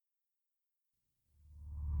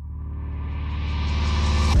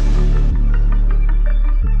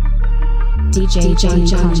DJ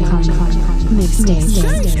Mixtape.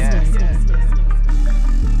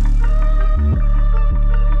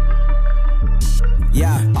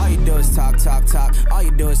 Yeah, all you do is talk, talk, talk. All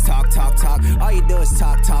you do is talk, talk, talk. All you do is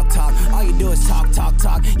talk, talk, talk. All you do is talk, talk,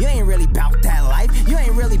 talk. You ain't really bout that life. You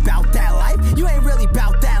ain't really bout that life. You ain't really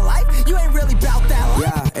bout that life. You ain't really bout that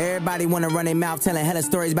life. Yeah, everybody wanna run their mouth telling hella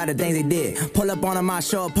stories about the things they did. Pull up on my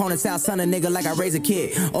show opponents out, son a nigga like I raise a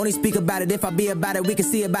kid. Only speak about it if I be about it. We can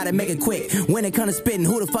see about it, make it quick. When it comes to spitting,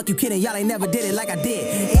 who the fuck you kidding? Y'all ain't never did it like I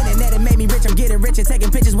did. Internet, it made me rich. I'm getting rich and taking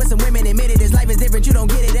pictures with some women. Admit it, this life is different. You don't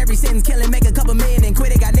get it. Every sentence killing, make a couple million and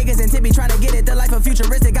quit it. Got niggas in Tippy trying to get it. The life of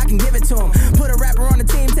futuristic, I can give it to him. Put a rapper on the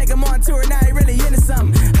team, take him on tour. Now he really into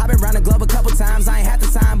something. I've been around the globe a couple times. I ain't had to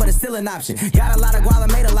sign, but it's still an option. Got a lot of guala,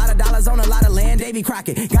 made a lot of dollars on a lot of land. Davy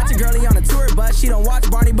Crockett. Got your girlie on a tour bus. She don't watch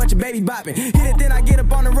Barney, but your baby bopping. Hit it, then I get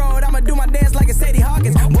up on the road. I'ma do my dance like a Sadie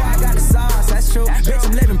Hawkins. Boy, I got the sauce, that's true. Bitch,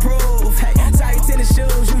 I'm living proof. Hey, tight tennis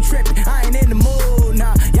shoes, you tripping. I ain't in the mood.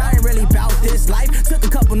 Nah, y'all ain't really bout this life. Took a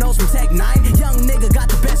couple notes from Tech 9. Young nigga got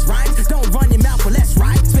the best rhymes. Don't run your mouth, but let's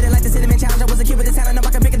ride. Spit it like the cinnamon challenge. I was a kid with the talent. Know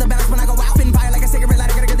I can pick up the balance when I go out. Spitting fire like a cigarette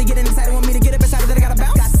lighter. Gotta really get excited. Want me to get up inside of that I got a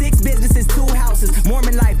bounce. Got 6 businesses, 2 houses,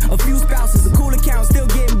 Mormon life, a few spouses, a cool account, still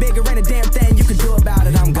getting bigger. Ain't a damn thing you can do about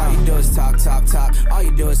it. I'm gone. All you do is talk, talk, talk. All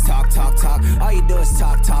you do is talk, talk, talk. All you do is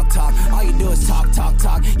talk, talk, talk. All you do is talk, talk,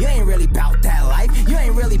 talk. You ain't really bout that life. You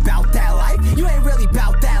ain't really bout that life. You ain't really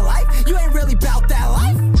bout that life. You ain't really bout that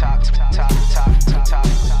life. Talk, talk, talk, talk, talk, talk,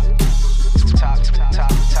 talk, talk,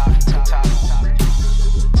 talk, talk, talk.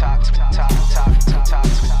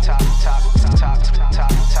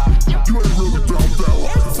 You ain't really about that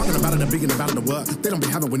life. Talking about it and being about it or what? They don't be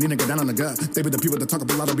having when you nigga down on the gut. They be the people that talk a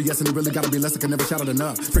lot of BS and it really gotta be less. I can never shout it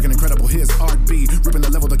enough. Freaking incredible, his art be ripping the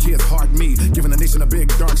level the kids hard me. Giving the nation a big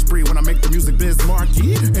dark spree when I make the music biz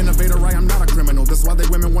marquee. Innovator, I am not a criminal. That's why they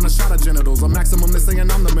women want a shot of genitals. A maximum, they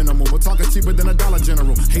saying I'm the minimal. But talk is cheaper than a Dollar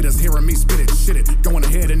General. Haters hearing me spit it, shit it. Going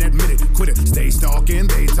ahead and admit it, quit it. Stay stalking,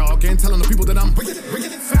 they talking, telling the people that I'm wicked.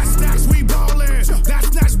 Fast stacks, we ballin'. That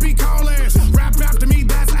snatch be callin'. Rap after me,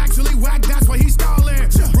 that's actually whack. That's why he's stallin'.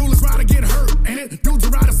 Rulers ride to get hurt, ain't it? Dudes are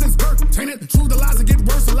riding since birth, ain't it? True the lies and get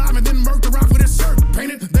worse alive and then murk the rock with his shirt,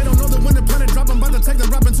 painted. They don't know that when the planet drop, I'm about to take the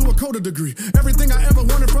drop into a coda degree. Everything I ever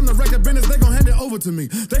wanted from the record business, they gon' hand it over to me.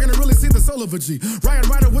 They're gonna really see the soul of a G. Riot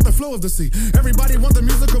rider with the flow of the sea. Everybody want the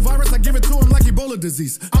musical virus, I give it to them like Ebola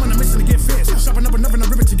disease. I'm on a mission to get fit. Shopping up enough in the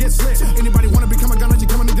ribbon to get slit. Anybody wanna become a gunner, you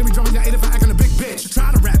coming to give me drumming, you ate it for acting a big bitch.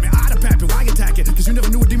 Try to rap me, I'd have papped it, why attack it? Cause you never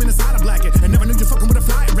knew a demon inside a blacket. And never knew you fucking with a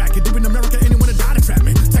flying racket. Deep in America, anyone to die to trap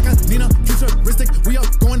me. Tekka, Nina, futuristic, we are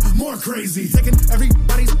going more crazy. Taking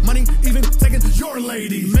everybody's money, even taking your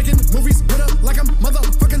lady. Making movies with her like I'm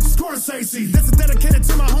motherfucking Scorsese. This is dedicated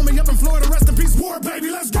to my homie up in Florida, rest in peace, war baby,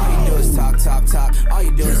 let's go. All you do is talk, talk, talk. All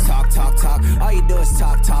you do is talk, talk, talk. All you do is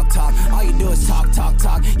talk, talk, talk. All you do is talk, talk,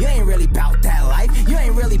 talk. You ain't really bout that life. You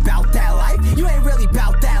ain't really bout that life. You ain't really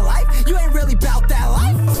bout that life. You ain't really bout that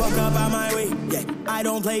life. Fuck up out my way, yeah. I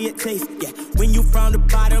don't play it safe, yeah. When you from the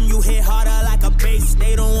bottom, you hit harder like a bass.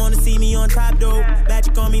 They don't wanna see me on top though.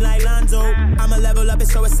 Magic on me like Lonzo. I'ma level up,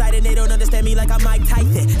 it's so exciting. They don't understand me like I'm Mike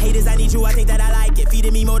Tyson. Haters, I need you, I think that I like it.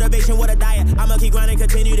 Feeding me motivation, what a diet. I'ma keep grinding,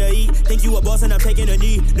 continue to eat. Think you a boss and I'm taking a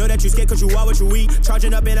knee. Know that you scared cause you are what you eat.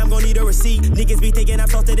 Charging up and I'm gonna need a receipt. Niggas be thinking I'm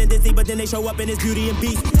salted and Disney, but then they show up in this beauty and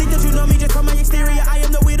beast. Think that you know me just from my exterior. I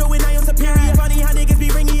am the weirdo and I am superior. Funny how niggas be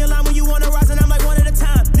ringing your line when you wanna rise and I'm like one at a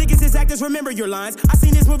time. Niggas is actors, remember your lines. I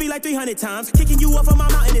seen this movie like 300 times. Kicking you off of my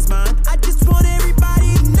mountain is mine. I just want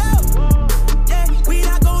everybody to know. Yeah, we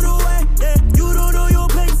not going away. Yeah, you don't know your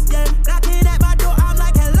place. Yeah, knocking at my door, I'm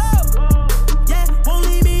like hello. Yeah, won't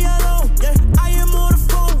leave me alone. Yeah, I am on the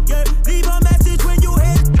phone. Yeah, leave a message when you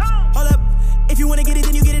hit. Hold up, if you wanna get it,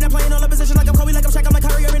 then you get it. I'm playing all the positions like I'm Kobe, like I'm Shaq, I'm like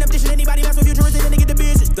Curry, or in addition. Anybody mess with futuristic, then they get the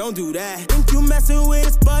business. Don't do that. Think you messing with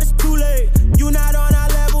us, but it's too late. You not on our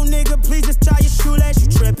level, nigga. Please just try your shoelace. You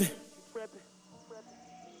tripping.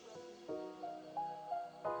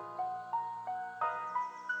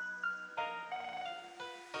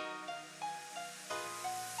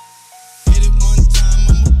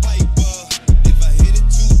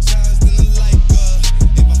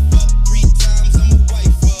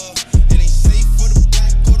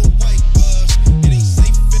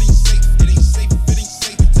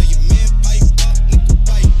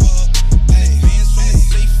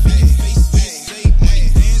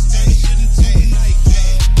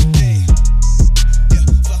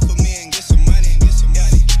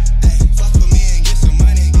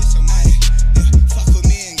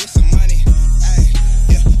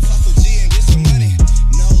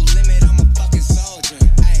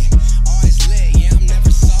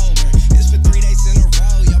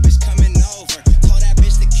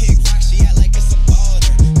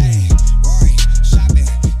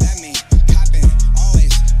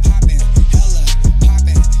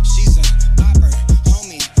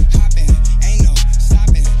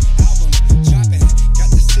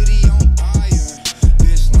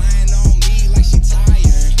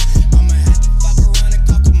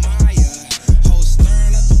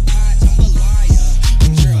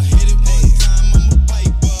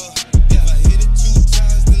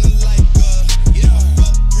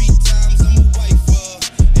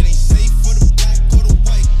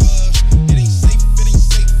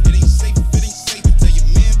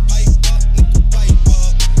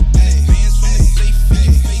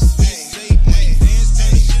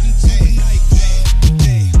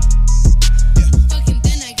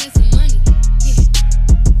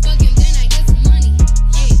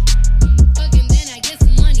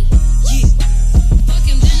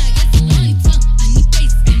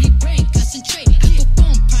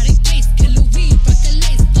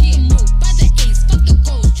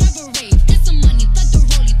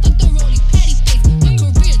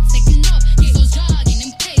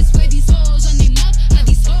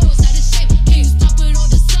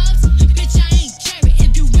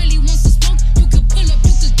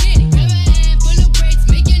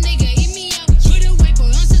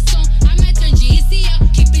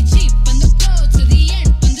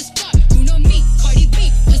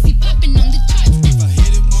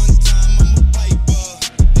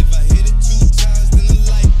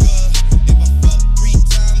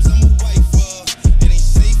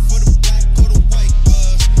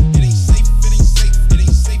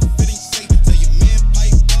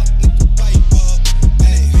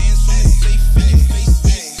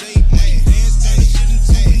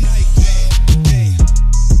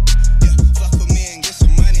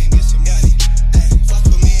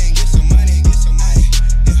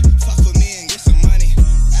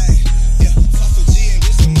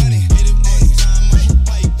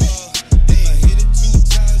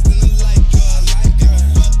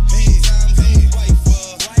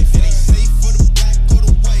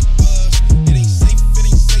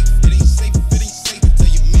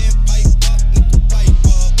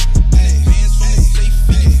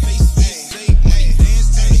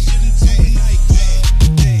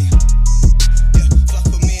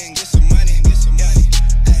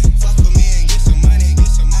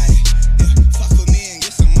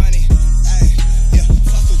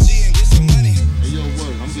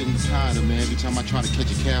 Every time I try to catch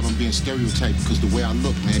a cab, I'm being stereotyped because the way I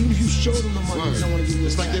look, man. Even if you show them the money, they don't want to give you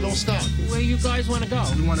It's like they don't stop. Where you guys want to go?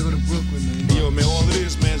 We want to go to Brooklyn, man. Yo, man, all it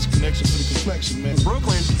is, man, is a connection for the complexion, man.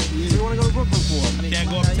 Brooklyn? What do you want to go to Brooklyn for? You can't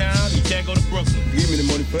go uptown, you can't go to Brooklyn. Give me the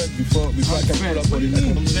money first before I can pull up on it.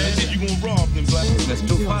 I'm saying you gonna rob them black. That's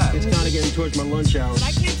too far. It's kind of getting towards my lunch hour.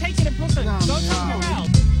 I can't take you to Brooklyn. Go somewhere else.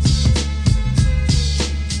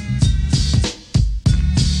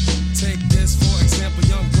 Take this for example,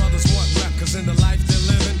 young brothers want rep, cause in the life they're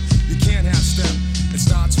living, you can't have step. It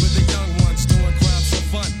starts with the young ones doing crimes for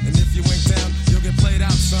fun, and if you ain't down, you'll get played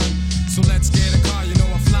out, son. So let's get a car, you know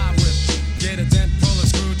I fly with. Get a dent, pull a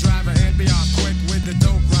screwdriver, and be all quick with the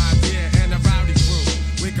dope ride, yeah, and a rowdy crew.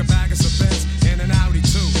 We could bag us a Benz and an Audi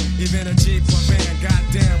too, even a Jeep or van,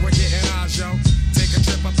 goddamn, we're getting ours, yo. Take a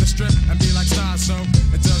trip up the strip and be like stars, so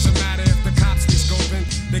it doesn't matter if the cops be scoping,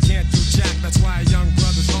 they can't do jack, that's why a young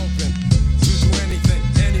brother's open. To do anything,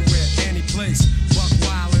 anywhere, any place, buck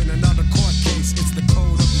wild in another court case, it's the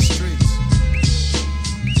code of the streets.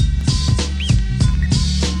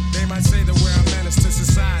 They might say that we're a menace to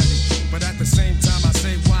society, but at the same time I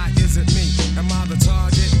say, why is it me? Am I the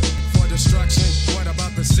target for destruction? What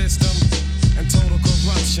about the system and total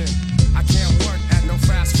corruption? I can't work at no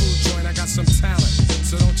fast food joint, I got some talent,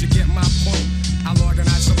 so don't you get my point? I'll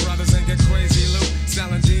organize some brothers and get crazy loot,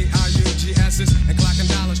 selling DRUGS's and clocking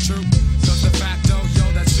dollars true. Cause de facto, yo,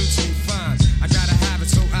 that suits me fine. I gotta have it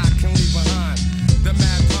so I can leave behind the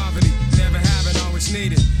mad poverty, never have it, always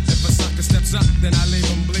needed. If a sucker steps up, then I leave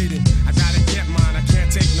him bleeding. I gotta get mine, I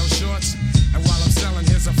can't take no shorts. And while I'm selling,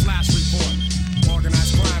 here's a flash report.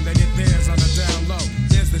 Organized crime, they get theirs on the down low.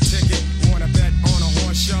 Here's the ticket, wanna bet on a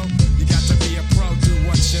horse show? You got to be a pro, do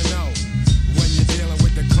what you know when you're dealing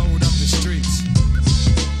with the code of the streets.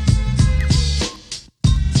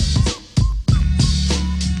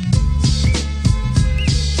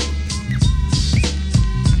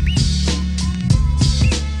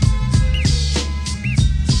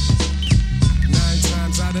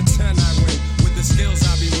 Out of 10 I win, with the skills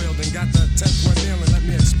I be wielding. Got the 10th one kneeling, let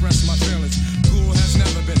me express my feelings. Cool has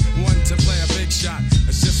never been one to play a big shot.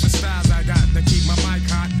 It's just the styles I got that keep my mic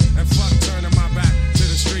hot. And fuck turning my back to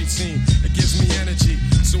the street scene. It gives me energy,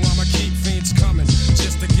 so I'ma keep fiends coming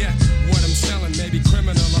just to get what I'm selling. Maybe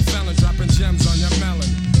criminal or felon, dropping gems on your melon.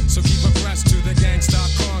 So keep abreast to the gangsta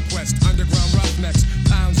conquest. Underground roughnecks,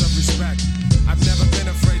 pounds of respect. I've never been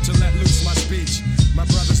afraid to let loose my speech. My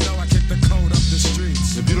brothers know I kick the code up the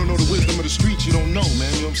streets. If you don't know the wisdom of the streets, you don't know, man.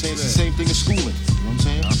 You know what I'm saying? It's the same thing as schooling. You know what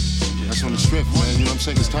I'm saying? That's on the strip, man. You know what I'm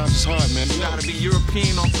saying? Cause times is hard, man. You gotta be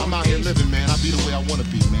European on I'm out here living, man. I be the way I wanna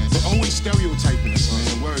be, man. They're always stereotyping us,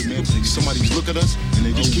 man. Word, man. Somebody look at us and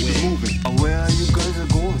they just keep it moving. Where are you guys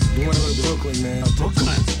going? We wanna go to Brooklyn, man.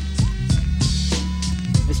 Brooklyn?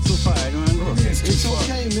 It's too far, I don't know. It's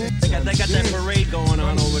okay, man. They got that parade going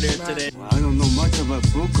on over there today. I don't know much about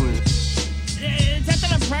Brooklyn. It's not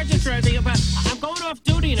that I'm prejudiced or anything, but I'm going off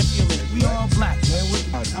duty in a few minutes. We all black, man.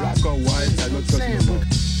 Black or white, I don't know.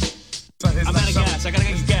 I'm out of gas. I gotta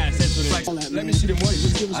get gas. That's what it is. Let me see the money.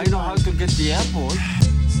 Just give us I know how to get the airport.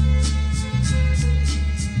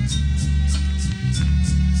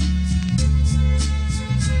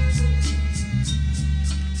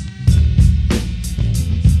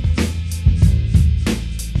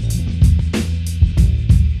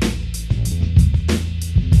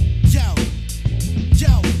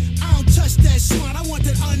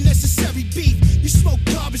 Unnecessary beef. You smoke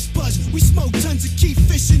garbage buzz. We smoke tons of keep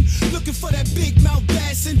fishing. Looking for that big mouth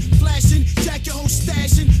blasting, flashing, jack your whole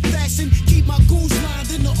stashing, fashion. Keep my goons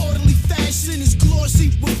lined in the orderly fashion. It's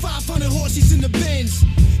glossy with 500 horses in the bins.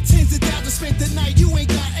 Tens of thousands spent the night. You ain't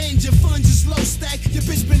got end. Your funds is low stack. Your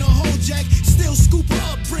bitch been a whole jack. Still scoop her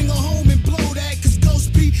up, bring her home and blow that. Cause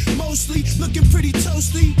Ghost be mostly looking pretty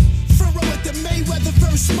toasty. Front row at the Mayweather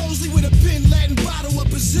verse Mosley with a Bin Laden bottle, a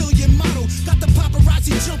Brazilian model. Got the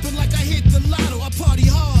paparazzi jumping like I hit the lotto. I party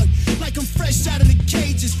hard like I'm fresh out of the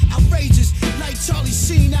cages. Outrageous like Charlie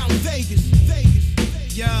Sheen out in Vegas.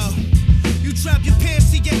 Yo, you drop your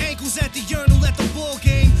pants to your ankles at the urinal at the ball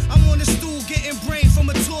game. I'm on the stool getting brain from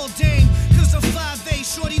a tall dame. Cause I'm 5'8",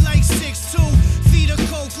 shorty like 6'2". Feed a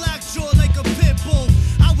coke, lockjaw like a pit bull.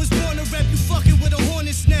 I was born to rep, you fucking with a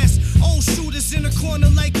hornet's nest. Old shooters in the corner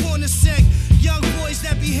like corner sec. Young boys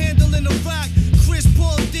that be handling the rock. Chris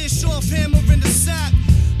Paul dish off, hammer in the sock.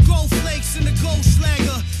 Gold flakes in the gold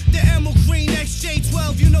slagger. The emerald green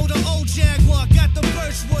XJ12, you know the old Jaguar. Got the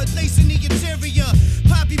birchwood lace in the interior.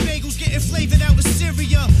 Poppy bagels getting flavored out of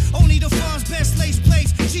Syria. Only the farm's best lace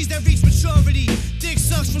plates. Cheese that reach maturity. Dick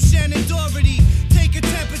sucks from Shannon Doherty. Take a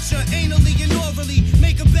temperature, anally and orally.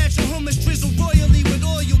 Make a batch of hummus drizzle royally with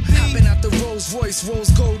oil. Hopping out the Rolls Royce,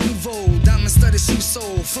 rose gold Nouveau.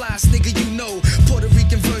 soul. Flies nigga, you know. Puerto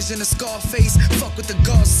Rican version of Scarface. Fuck what the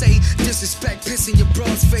guards say. Disrespect, piss in your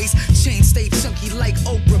broad's face. Chain stay chunky like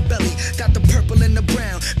Oprah belly. Got the purple and the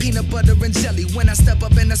brown. Peanut butter and jelly. When I step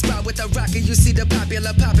up in the spot with the rocket, you see the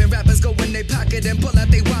popular poppin' rappers go in their pocket and pull out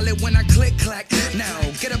they wallet when I click clack. Now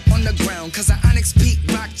get up on the ground, cause I Onyx Pete,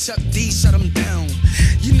 Rock Chuck D, shut them down.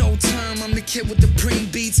 You know term, I'm the kid with the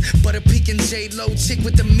preem beats. Butter peeking J-Lo, chick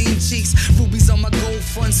with the mean cheeks. Rubies on my gold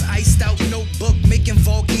fronts, iced out notebook. Making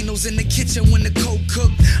volcanoes in the kitchen when the coke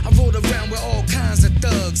cooked. I rode around with all kinds of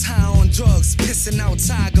thugs, high on drugs, pissing out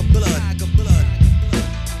tiger blood.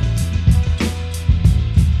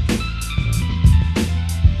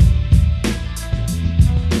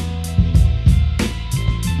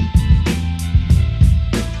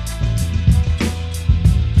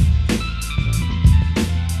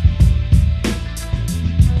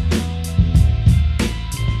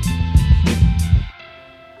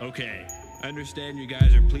 Okay, I understand you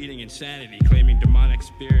guys are pleading insanity, claiming demonic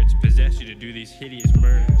spirits possess you to do these hideous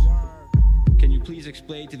murders. Can you please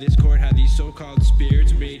explain to this court how these so-called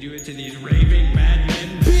spirits made you into these raving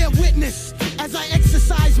madmen? Be a witness as I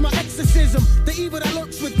exercise my exorcism. The evil that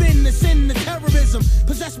lurks within, the sin, the terrorism.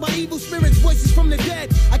 Possessed by evil spirits, voices from the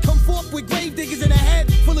dead. I come forth with grave diggers in a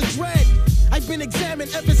head full of dread. I've been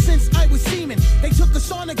examined ever since I was semen. They took a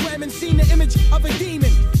sonogram and seen the image of a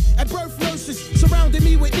demon. At birth, nurses surrounded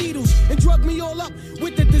me with needles and drugged me all up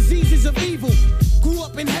with the diseases of evil. Grew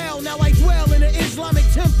up in hell, now I dwell in an Islamic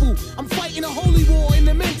temple. I'm fighting a holy war in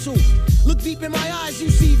the mental. Look deep in my eyes, you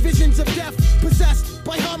see visions of death. Possessed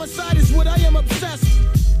by homicide is what I am obsessed.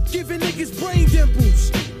 Giving niggas brain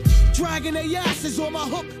dimples. Dragging their asses on my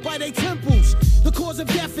hook by their temples. The cause of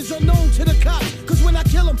death is unknown to the cops. Cause when I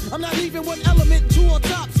kill them, I'm not leaving one element, two or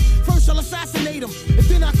tops. First I'll assassinate him, and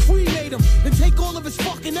then I cremate him. Then take all of his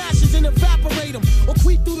fucking ashes and evaporate him. Or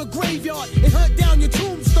creep through the graveyard and hunt down your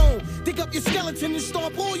tombstone. Dig up your skeleton and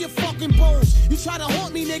stomp all your fucking bones. You try to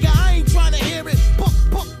haunt me, nigga, I ain't trying to hear it. Buck,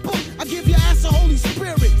 buck, buck, I give your ass a Holy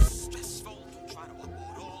Spirit.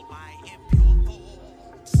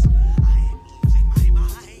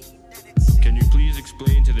 Can you please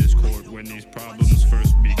explain to this court when these problems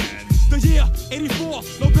first began? The year 84,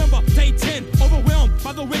 November, day 10. Overwhelmed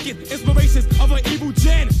by the wicked inspirations of an evil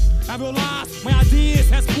gen. I realized my ideas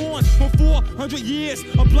has born for 400 years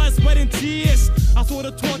of blood, sweat, and tears. I saw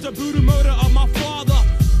the torture, brutal murder of my father.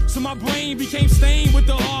 So my brain became stained with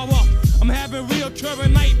the horror. I'm having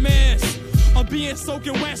reoccurring nightmares. I'm being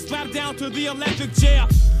soaking wet, strapped down to the electric chair.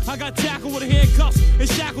 I got tackled with handcuffs and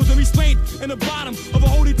shackles and restrained in the bottom of a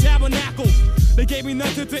holy tabernacle. They gave me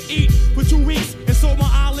nothing to eat for 2 weeks and so my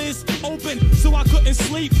eyelids open so I couldn't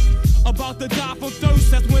sleep. About to die from thirst,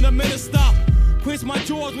 that's when the minister quenched my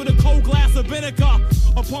jaws with a cold glass of vinegar.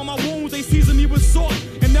 Upon my wounds they seasoned me with salt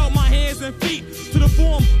and knelt my hands and feet to the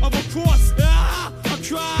form of a cross. Ah, I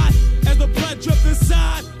cried as the blood dripped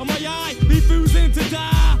inside of my eye, refusing to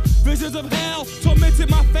die. Visions of hell tormented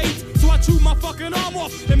my fate, so I chewed my fucking arm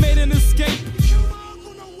off and made an escape.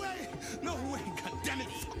 No way, goddammit.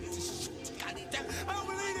 Goddamn, I don't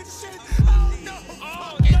believe this shit. Oh no.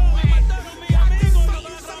 Oh, que me mataron mi amigo. Me lo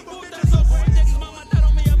agarran putazo fuerte que me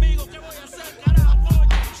mataron mi amigo. ¿Qué voy a hacer, carajo?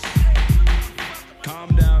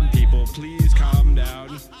 Calm down, people. Please calm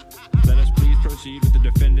down. Let us please proceed with the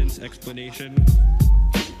defendant's explanation.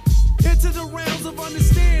 Into the realms of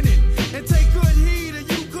understanding and take good heed, and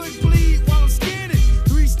you could bleed while I'm scanning.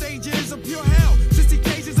 3 stages of pure hell, 60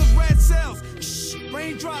 cages of red cells. Shh,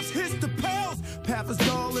 raindrops hit the pales. Path is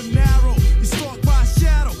dull and narrow. You stalked by a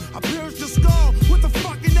shadow. I pierced your skull with a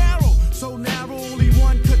fucking arrow. So narrow, only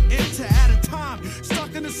one could enter at a time.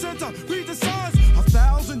 Stuck in the center, read the signs.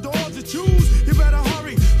 1,000 doors to choose. You better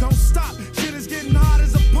hurry, don't stop. Shit is getting hot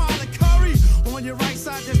as a pot of curry. On your right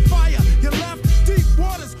side, there's fire. Your left, deep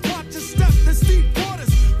waters. Step the steep waters.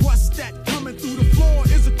 What's that coming through the floor?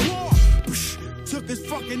 Is a claw. Psh, took his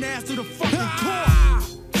fucking ass to the fucking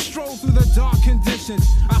core. Stroll through the dark conditions.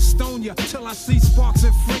 I stone you till I see sparks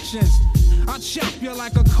and frictions. I chop you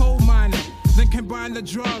like a coal miner. Then combine the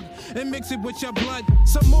drug and mix it with your blood.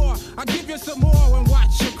 Some more, I give you some more and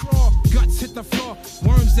watch you crawl. Guts hit the floor,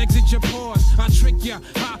 worms exit your pores. I trick you,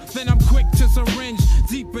 then I'm quick to syringe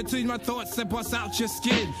deep between my thoughts and bust out your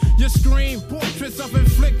skin. You scream, portraits of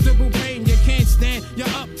inflictable pain. You can't stand, you're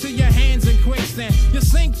up to your hands in quicksand. You're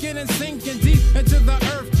sinking and sinking deep into the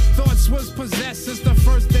earth. Thoughts was possessed since the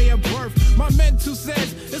first day of birth. My mental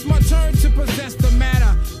says it's my turn to possess the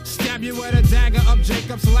matter. Stab you with a dagger up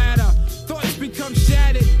Jacob's ladder. Thoughts become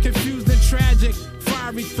shattered, confused and tragic.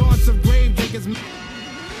 Fiery thoughts of grave diggers.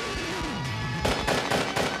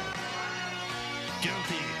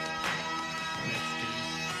 Guilty. Next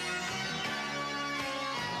case.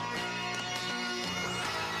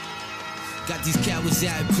 Got these cowards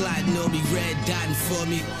out plotting on me, red dotting for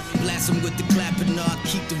me. Blast them with the clapping, no, I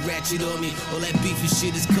keep the ratchet on me. All that beefy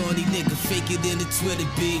shit is corny, nigga, fake it in the Twitter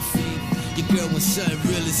beef. Your girl wants something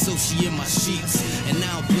real, so she in my sheets. And I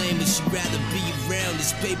don't blame her, she'd rather be around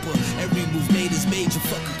this paper. Every move made is major,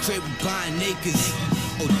 fuck a crib with buying acres.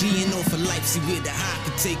 ODing off for life, see where the high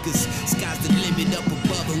could take us. Sky's the limit, up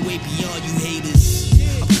above and way beyond you haters.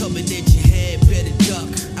 I'm coming at your head, better duck.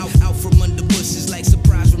 Out from under bushes like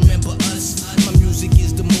surprise, remember us. My music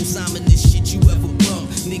is the most ominous shit you ever bump.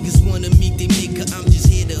 Niggas wanna meet they maker, I'm just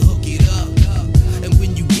here to hook it up. And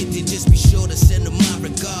when you get there, just be sure to send them my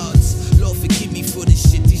regards. Lord forgive me for this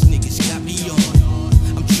shit these niggas got me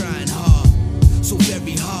on. I'm trying hard, so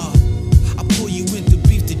very hard. I pull you into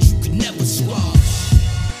beef that you could never swallow.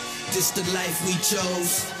 This the life we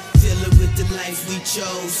chose, dealing with the life we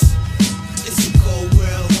chose. It's a cold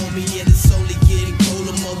world, homie, and it's only getting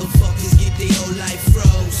colder. Motherfuckers get their whole life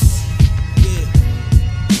froze. Yeah,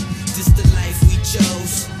 this the life we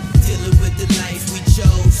chose, dealing with the life we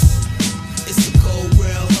chose. It's a cold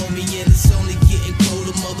world, homie, and it's only getting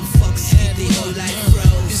colder. Motherfuckers get their whole life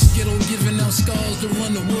froze. It's ghetto giving out scars to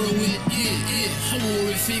run the world with. Yeah, I wore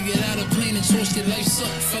it, figured out a plane and torched it. Life sucked,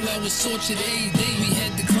 felt I was tortured every day. We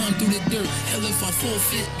had to climb through the dirt. Hell if I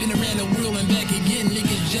forfeit, been around the world and back again.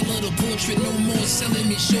 Niggas gel of the portrait, no more selling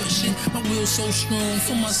me short shit. My will so strong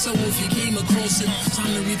for my soul if you came across it.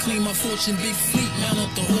 Time to reclaim my fortune, big fleet, mount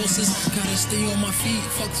up the horses. Gotta stay on my feet,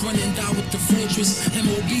 fuck run and die with the fortress.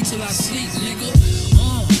 MOB till I sleep, nigga.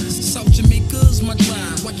 South Jamaica's my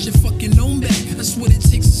drive. Watch your fucking own back. That's what it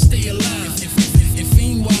takes to stay alive. And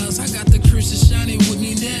fiend wise, I got the curse shining with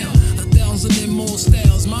me now. 1,000 and more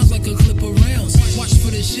styles. Mine's like a clip of rounds. Watch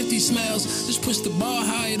for the shifty smiles. Just push the bar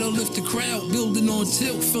higher to lift the crowd. Building on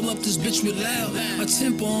tilt, fill up this bitch with loud. A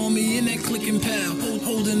tempo on me in that click and pow.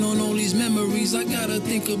 Holding on all these memories. I gotta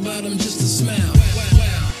think about them just to smile.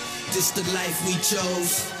 Wow. This the life we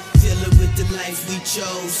chose. Dealing with the life we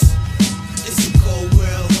chose. It's a cold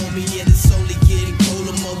world, homie, and it's only getting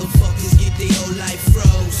colder. Motherfuckers get their whole life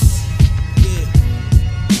froze. Yeah,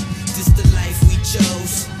 this the life we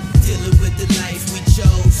chose. Dealing with the life we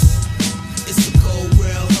chose. It's a cold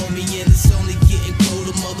world, homie, and it's only getting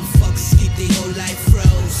colder. Motherfuckers get their whole life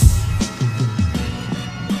froze.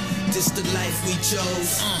 This the life we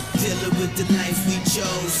chose. Dealing with the life we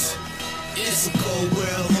chose. It's a cold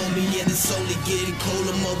world, homie, and it's only getting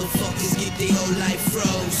colder. Motherfuckers get their whole life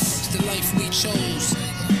froze. It's the life we chose.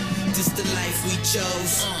 This the life we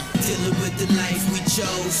chose. Dealing with the life we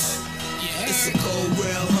chose. It's a cold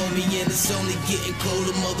world, homie, and it's only getting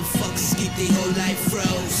colder. Motherfuckers get their whole life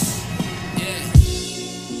froze.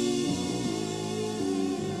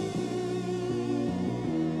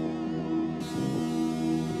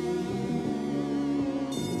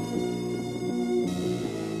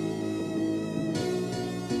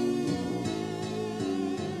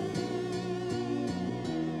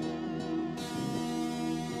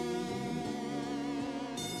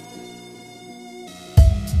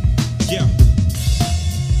 Yeah.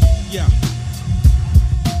 Yeah.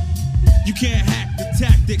 You can't hack the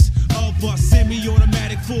tactics of a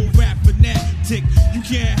semi-automatic full rap fanatic. You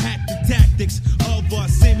can't hack the tactics of a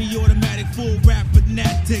semi-automatic full rap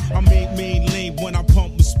fanatic. I make mean lean when I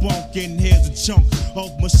pump with spunk, and here's a chunk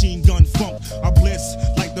of machine gun funk. I bliss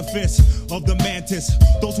like the fist of the mantis.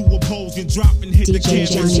 Those who oppose can drop and hit DJ the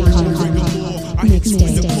canvas. I hit you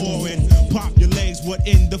in the core and pop your legs. What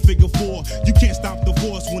in the figure 4? You can't stop the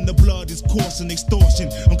force when the blood is coursing. Extortion.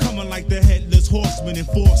 I'm coming like the headless horseman,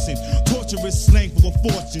 enforcing torturous slang for a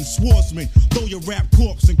fortune. Swordsman, throw your rap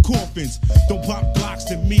corpse in coffins. Don't pop blocks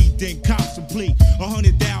to me, then cops and plea.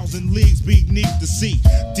 100,000 leagues beneath the sea.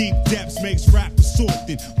 Deep depths makes rap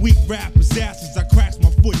assaulting. Weak rap assassins, I cracks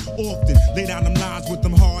my foot often. Lay down them lines with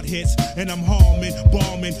them hard hits, and I'm harming,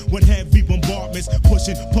 bombing with heavy bombardments.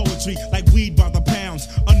 Pushing poetry like weed by the pounds.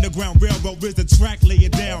 Underground railroad is the track, lay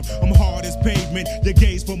it down. I'm hard as pavement, your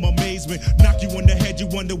gaze from amazement. Knock you in the head, you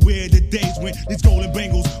wonder where the days went. These golden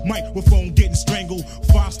bangles, microphone getting strangled.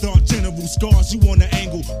 5-star general, scars you on the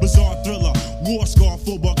angle. Bizarre thriller, war scar,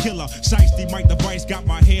 football killer. Shiesty Mike the Vice, got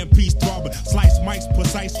my handpiece throbbing. Slice mics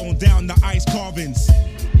precise on down the ice carvings.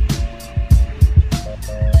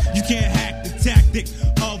 You can't hack the tactic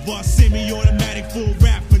of a semi-automatic full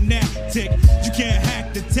rap fanatic. You can't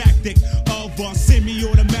hack the tactic of a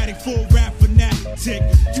semi-automatic full rap fanatic.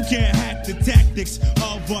 You can't hack the tactics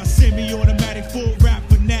of a semi-automatic full rap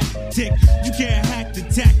fanatic. You can't hack the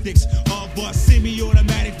tactics of a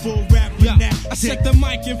semi-automatic full rap fanatic. I set the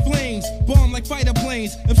mic in flames, bomb like fighter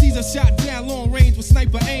planes. MCs are shot down long range with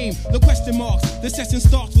sniper aim. No question marks, the session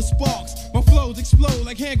starts with sparks. My flow flows explode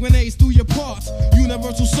like hand grenades through your parts.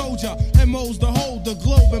 Universal soldier, MO's to hold the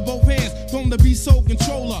globe in both hands. From the beast soul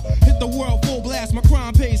controller, hit the world full blast. My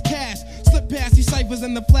crime pays cash. Slip past these ciphers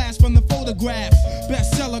in the flash from the photographs.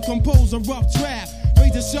 Bestseller, composer, rough draft.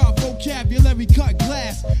 Razor sharp vocabulary, cut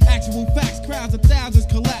glass. Actual facts, crowds of thousands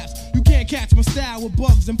collapse. You can't catch my style with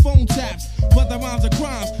bugs and phone taps. But the rhymes are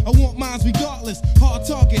crimes, I want mines regardless. Hard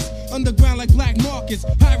targets, underground like black markets.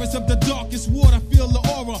 Pirates of the darkest water, feel the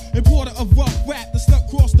aura. Importer of rough rap that snuck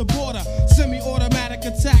across the border. Semi-automatic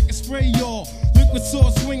attack and spray y'all. Liquid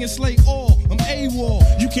sword swing and slay all. I'm AWOL.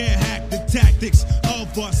 You can't hack the tactics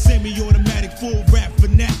of a semi-automatic full rap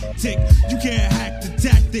fanatic. You can't hack the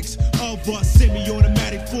tactics of a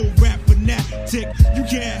semi-automatic full rap fanatic. You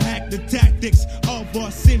can't hack the tactics of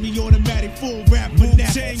a semi-automatic full rap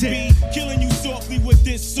fanatic. Killing you softly with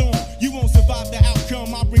this song. You won't survive the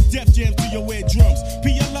outcome. I'll bring death jams to your eardrums.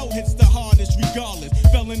 PLO hits the hardest regardless.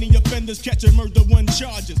 Felony offenders catch a murder one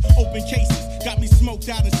charges. Open cases got me smoked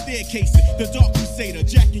out in staircases. The Dark Crusader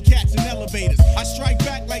jacking cats in elevators. I strike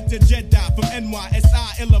back like the Jedi from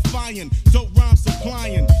NYSI illifying. Dope rhyme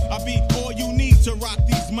supplying. I be all you need to rock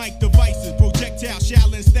these mic devices. Projectile,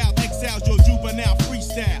 Shaolin style, exiles your juvenile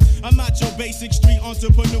freestyle. I'm not your basic street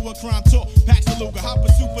entrepreneur, crime talk. Packs a Luger, hot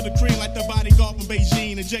pursuit for the cream like the bodyguard from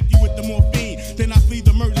Beijing. Inject you with the morphine, then I flee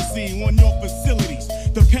the murder scene on your facilities.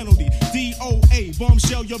 The penalty, DOA,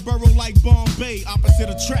 bombshell your burrow like Bombay. Opposite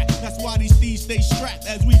of track, that's why these thieves stay strapped.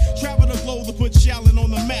 As we travel the globe to put Shaolin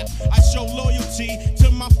on the map, I show loyalty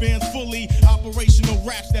to my fans fully. Operational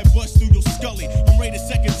raps that bust through your scully. I'm rated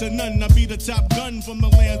second to none, I be the top gun from the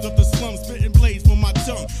lands of the slums. Spitting blades from my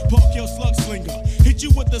tongue, park your slug slinger. Hit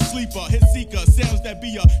you with the sleeper, hit seeker. Sounds that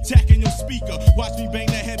be attacking your speaker. Watch me bang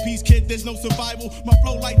that headpiece, kid, there's no survival. My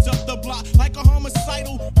flow lights up the block like a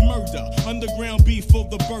homicidal murder. Underground beef for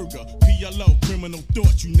the burger. PLO, criminal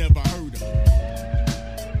thought you never heard of.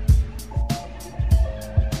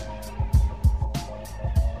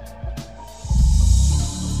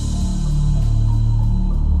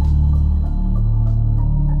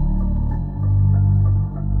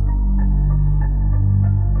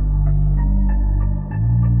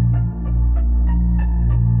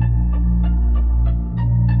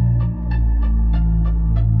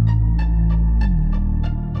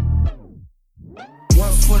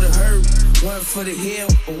 One for the hill,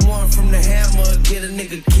 or one from the hammer, get a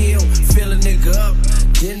nigga killed. Fill a nigga up,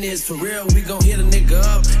 then it's for real. We gon' hit a nigga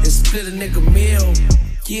up and split a nigga meal.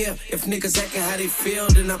 Yeah, if niggas acting how they feel,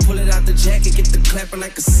 then I pull it out the jacket, get the clapping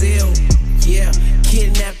like a seal. Yeah,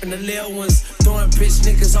 kidnapping the little ones, throwing bitch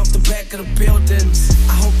niggas off the back of the buildings.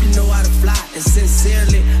 I hope you know how to fly, and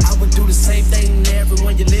sincerely, I would do the same thing to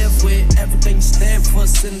everyone you live with. Everything you stand for,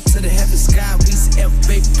 send it to the heaven sky. We F,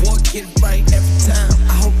 baby boy, get it right every time.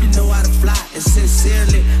 I hope you know how to fly, and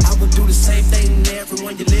sincerely, I would do the same thing to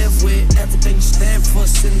everyone you live with. Everything you stand for,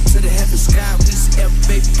 send it to the heaven sky. We F,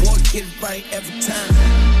 baby boy, get it right every time.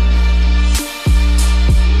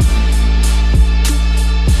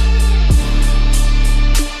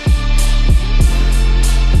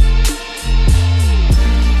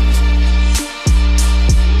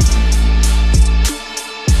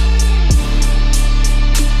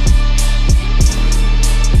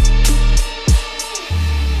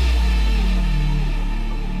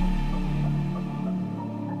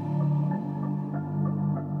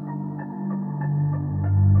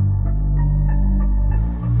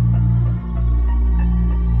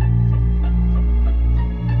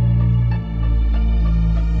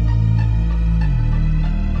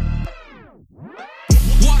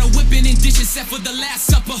 Set for the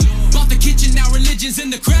last supper. Bought the kitchen, now religion's in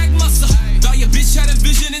the crack muscle. Thought your bitch had a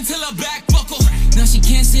vision until her back buckle. Now she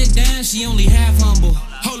can't sit down, she only half humble.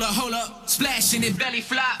 Hold up, splashing it belly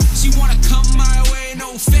flop. She wanna come my way,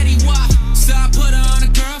 no Fetty Wap. So I put her on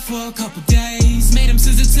a girl for a couple days. Made them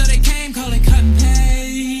scissors till they came, call it cut and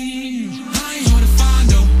pay. I ain't hard to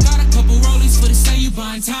find though. Got a couple rollies for the sale you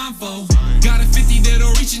buying time for. Got a 50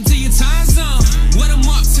 that'll reach into your time zone. Wet him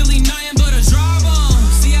up till he nothing but a drive on.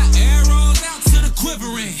 See how arrows out to the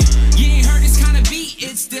quivering. You ain't heard this kind of beat,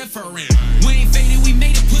 it's different. We ain't faded, we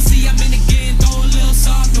made a pussy. I'm in again, throw a little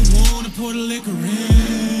salt in the wound and pour the liquor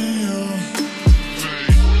in.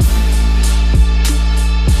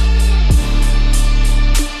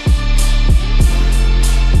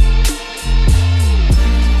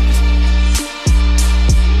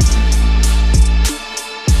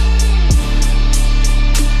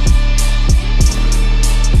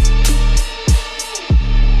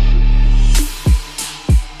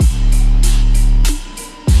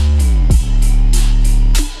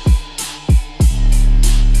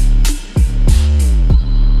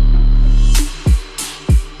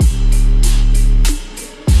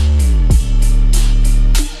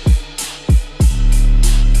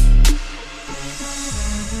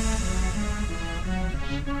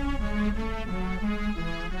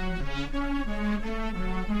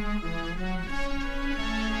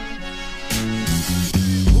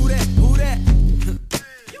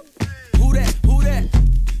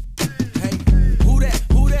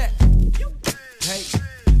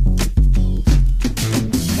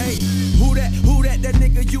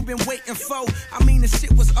 waiting for. I mean, the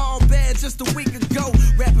shit was all bad just a week ago.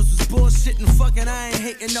 Rappers was bullshitting, fucking, I ain't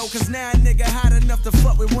hating no. Cause now a nigga hot enough to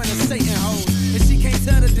fuck with one of Satan hoes. And she can't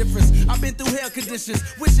tell the difference. I've been through hell conditions,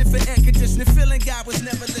 wishing for air conditioning, feeling God was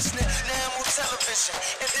never listening. Now I'm on television,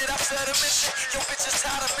 and did I fail the mission? Yo, bitch is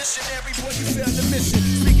tired of missionary, boy, you failed the mission.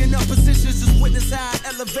 Speaking of positions, just witness how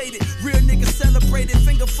I elevated. Real niggas celebrated,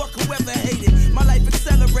 finger fuck whoever hated. My life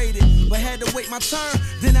accelerated, but had to wait my turn,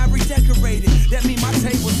 then I redecorated. That mean my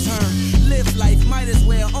tables turned. Live life, might as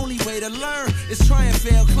well, only way to learn is try and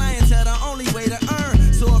fail. Clientele, the only way to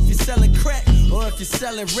earn. So if you're selling crack, or if you're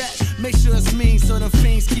selling rap, make sure it's mean so the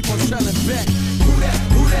fiends keep on trailing back. Who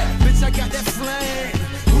that, bitch, I got that flame.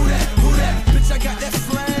 Who that, bitch, I got that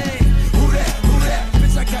flame. Who that,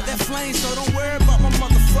 bitch, I got that flame. So don't worry about my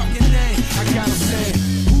motherfucking name. I gotta say,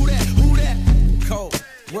 who that, cold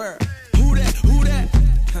word. Who that,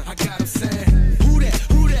 I gotta say, who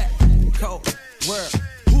that, cold word.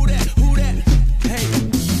 Who that, hey.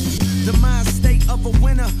 The mind state of a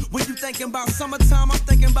winner. When you thinking about summertime, I'm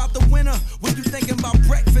thinking about the winter. When you thinking about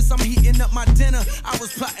breakfast, I'm heating up my dinner. I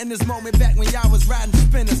was plotting this moment back when y'all was riding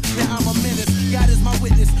spinners. Now I'm a menace. God is my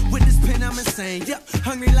witness. With this pen, I'm insane. Yep,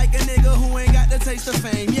 hungry like a nigga who ain't got the taste of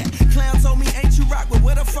fame. Yeah, clown told me, ain't you rock, but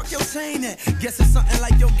where the fuck your chain at? Guess it's something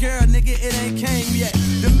like your girl, nigga, it ain't came yet.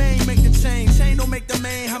 The main make the chain don't make the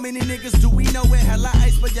main. How many niggas do we know with hella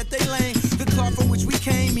ice, but yet they lame? The car from which we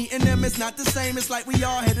came, meeting them is not the same. It's like we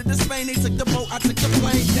all headed to Spain. They took the boat, I took the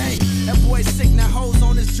plane. Dang, that boy's sick, now hoes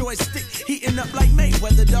on his joystick. Heating up like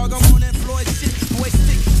Mayweather, dog, I'm on that Floyd shit. Boy,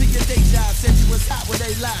 stick to your day job. Said you was hot, where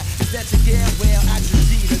they lie. Is that your gal? Well, I just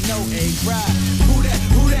need to know a ride. Who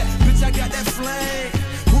that, bitch, I got that flame.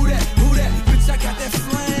 Who that, bitch, I got that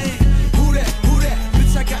flame. Who that,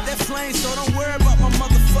 bitch, I got that flame. So don't worry about my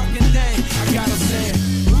motherfucking name. I gotta say,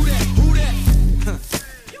 who that, huh.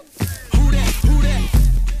 Who that,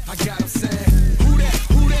 I gotta say, who that,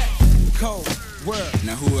 cold word.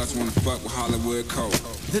 Now who else wanna fuck with Hollywood Code?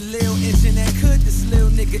 The lil engine that could, this lil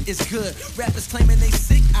nigga is good. Rappers claiming they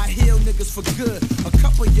sick, I heal niggas for good. A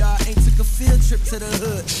couple y'all ain't took a field trip to the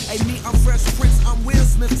hood. Hey, me, I'm Fresh Prince, I'm Will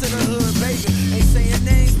Smith to the hood, baby. Ain't saying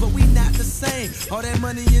names, but we not the same. All that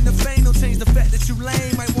money and the fame don't change the fact that you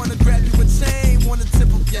lame. Might wanna grab you a chain, wanna tip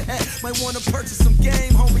up your hat. Might wanna purchase some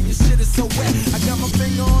game, homie, your shit is so wet. I got my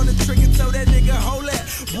finger on the trigger, tell that nigga, hold that.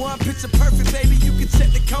 Boy, I'm picture perfect, baby, you can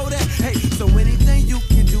check the code at. Hey, so anything you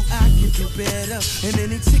can do, I can do better. And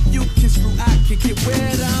any chick you can screw, I can get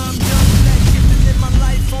wetter. I'm young, black, gifted in my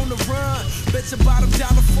life on the run. Bet your bottom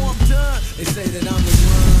dollar before I'm done. They say that I'm the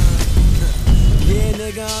one. Yeah,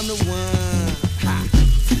 nigga, I'm the one. Ha.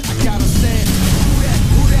 I gotta say, who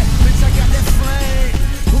that, bitch, I got that flame.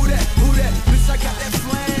 Who that, bitch, I got that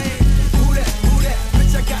flame. Who that,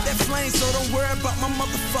 bitch, I got that flame. So don't worry about my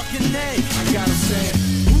motherfucking name. I gotta say,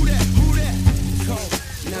 who that, cold,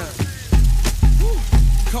 nah.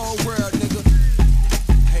 Cold world, nigga.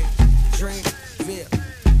 Hey, Dreamville.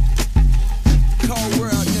 Cold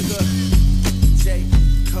world, nigga. J.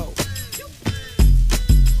 Cole.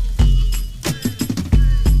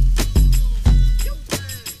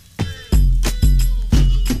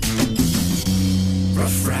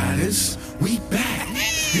 Rough Riders, we back.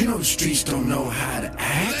 You know the streets don't know how to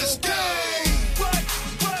act. Let's go.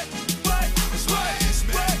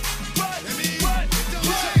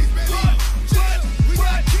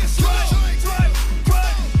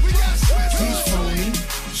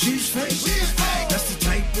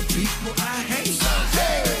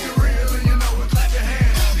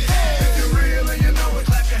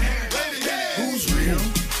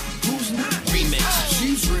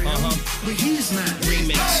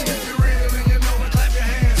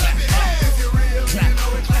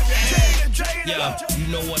 You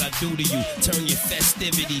know what I do to you. Turn your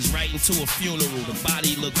festivities right into a funeral. The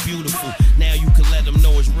body look beautiful. Now you can let them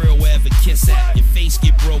know it's real wherever kiss at. Your face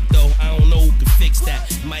get broke though, I don't know who can fix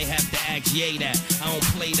that. You might have to ask Ye that. I don't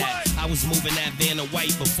play that. I was moving that van to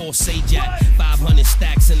white before Say Jack. 500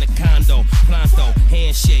 stacks in the condo. Pronto,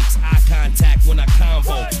 handshakes, eye contact when I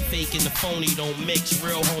convo. Fake and the phony don't mix.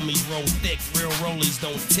 Real homies roll thick. Real rollies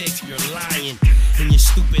don't tick. You're lying. And your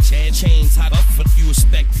stupid head chains hot up. But you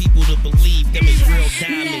expect people to believe them is real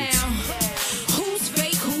diamonds. Now, who's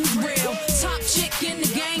fake, who's real? Top chick in the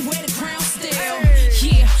game, wear the crown still.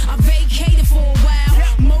 Yeah, I vacated for a while.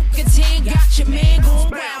 Mocha 10 got your man going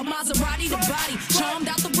wild. Maserati the body, charmed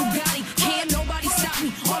out the Bugatti. Can't nobody stop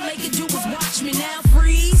me. All they can do is watch me now.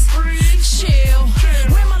 Freeze, chill.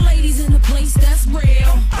 Where my ladies in the place that's real?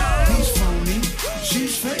 He's phony,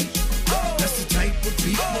 she's fake. That's the type of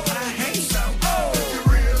people I hate.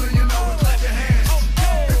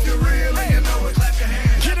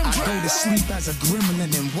 Sleep, I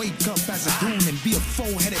wake up as a goon and be a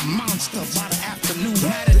four-headed monster by the afternoon.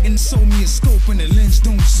 Had it and sold me a scope and the lens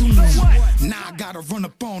don't zoom. Now I gotta run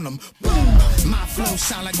up on them. Boom! My flow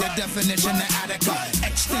sound like the definition of Attica.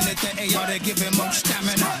 Extended the AR, they give him more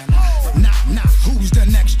stamina. Nah, who's the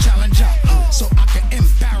next challenger? So I can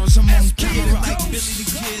embarrass him on camera. Like Billy the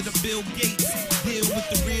Kid or Bill Gates. Deal with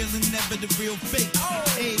the real and never the real fake.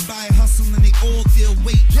 Everybody hustling, they all deal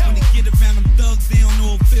weight. When they get around them thugs, they don't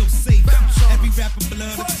all feel safe. Every rapper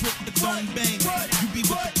blood a trip, but don't bang. You be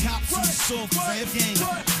with the cops who's soft as a gang.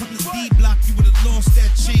 Come to D-Block, you would've lost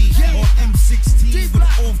that chain. Or M16 with an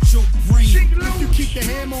off-choke brain. If you keep the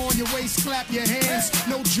hammer on your waist, clap your hands.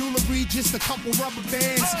 No jewelry, just a couple rubber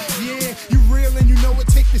bands. Yeah, you real and you know it.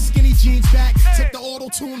 Take the skinny jeans back. Take the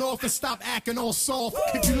auto-tune off and stop acting all soft.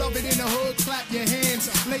 If you love it in the hood, clap your hands.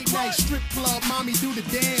 Late night strip club, mommy do the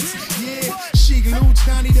dance. Yeah, she glued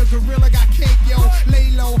Donnie the gorilla got cake, yo.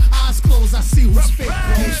 Lay low, eyes closed, I see who's fake.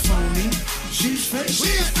 He's phony, she's fake.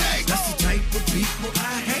 She's fake. That's the type of people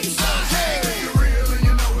I hate. Hey, if you're real and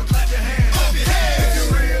you know it, clap your hands. Okay. If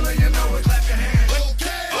you're real and you know it, clap your hands.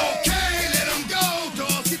 Okay, let them go,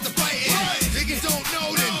 dogs, get the fighting. Niggas don't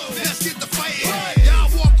know then, let's get the fighting. Y'all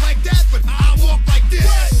walk like that, but I walk like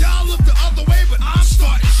this. Y'all look the other way, but I'm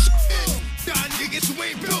starting shit. Y'all niggas who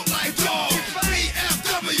ain't built like dogs.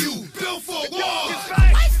 BFW, built for war.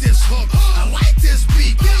 I like this hook, I like this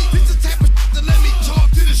beat. It's the type of shit that let me talk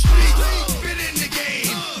to the street. Been in the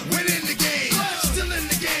game, win in the game, still in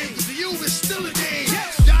the game, cause the youth is still a game.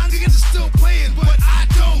 Y'all niggas are still playing, but I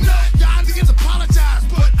don't. Y'all niggas apologize,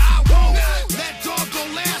 but I won't. Let dog go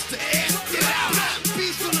last, the ass get out.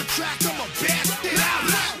 Beast on the track, I'm a bastard, get out.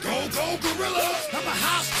 Go, gorilla, I'm a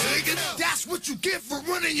house nigga. That's what you get for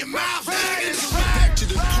running your mouth, niggas. Back to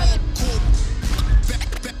the hardcore.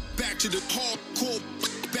 Back to the hardcore.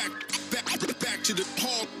 Back to the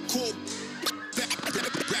hardcore.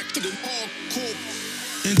 Back to the hardcore.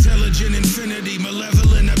 Intelligent infinity,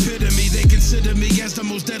 malevolent epitome. They consider me as the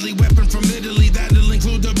most deadly weapon from Italy. That'll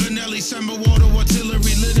include the Benelli, summer water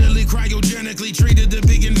artillery. Literally cryogenically treated the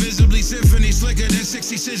big invisibly. Symphony slicker than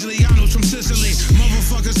 60 Sicilianos from Sicily.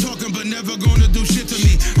 Motherfuckers talking but never gonna do shit to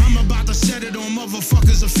me. I'm about to set it on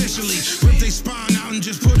motherfuckers officially. Rip they spine out and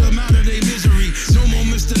just put them out of their misery. No more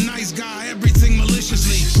Mr. Nice Guy, everything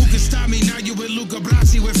maliciously. Who can stop me now? You with Luca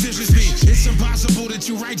Brasi where fishes be. It's impossible that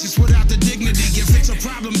you righteous without the dignity. If it's a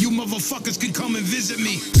problem, you motherfuckers can come and visit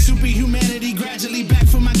me. Superhumanity gradually back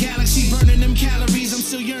from my galaxy, burning them calories. I'm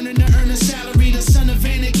still yearning to earn a salary. The son of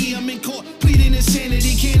anarchy, I'm in court pleading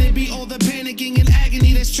insanity. Can it be all the panicking and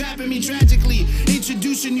agony that's trapping me tragically?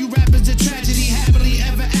 Introducing you rappers to tragedy, happily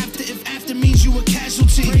ever after. If after means you a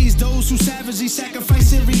casualty, praise those who savagely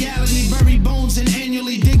sacrifice in reality. Bury bones and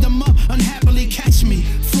annually dig them up unhappily. Catch me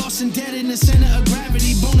flossing dead in the center of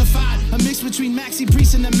gravity. Bonafide, a mix between Maxi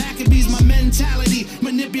Priest and the Maccabees. My mentality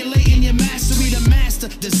manipulating your mastery. The master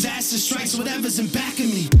disaster strikes whatever's in back of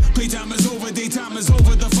me. Playtime is over, daytime is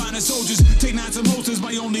over. The finest soldiers take knives and holsters.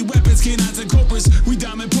 My only weapons, canines and cobras. We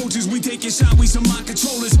diamond poachers, we take your shot, we some mind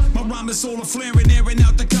controllers. My rhyme is solar flaring, airing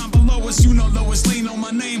out the con below us. You know Lois Lane on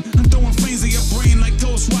my name. I'm throwing flames in your brain like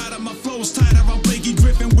Ghost Rider. My flow's tighter, I'm Blakey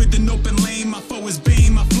Griffin with an open lane. My foe is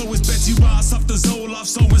Bane, my flow is Betsy Ross off the Zoloft,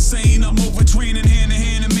 so insane. I'm overtraining hand to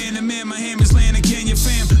hand and man to man. My hammer's landing, can you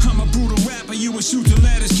fam? I'm a brutal rapper, you a shooting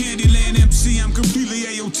ladders, Candyland MC. I'm completely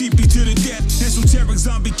AOTP to the death. Esoteric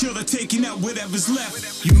zombie killer taking out whatever's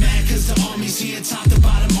left. You mad cause the army's here, top to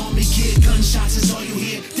bottom army kid. Gunshots is all you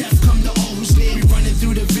hear, death come to all who's near. We running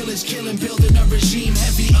through the village, killing, building a regime.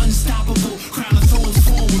 Heavy, unstoppable, crown of thorns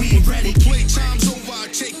form, we ready. Playtime's over, I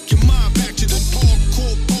take your mind back to the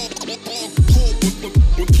hardcore.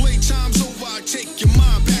 When playtime's over, I take your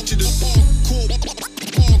mind back to the hardcore.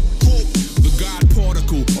 The God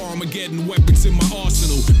particle, Armageddon weapons in my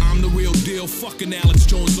arsenal. I'm the real deal, fucking Alex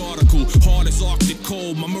Jones article. Hard as Arctic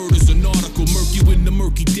cold, my murder's a nautical. Murky in the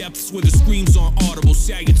murky depths where the screams aren't audible.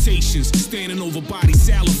 Salutations, standing over body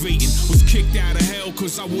salivating. Was kicked out of hell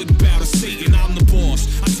cause I wouldn't bow to Satan. I'm the boss,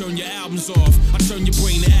 I turn your albums off. I turn your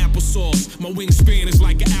brain to applesauce. My wingspan is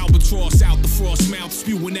like an albatross. Out the frost mouth,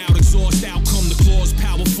 spewing out exhaust. Out come the claws,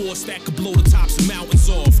 power force that could blow the tops of mountains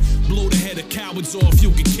off. Blow the head of cowards off,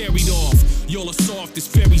 you'll get carried off. Y'all are soft as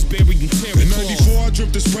fairies buried in terror. In 94, I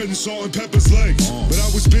stripped of spreading salt and pepper's legs. But I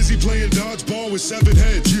was busy playing dodgeball with 7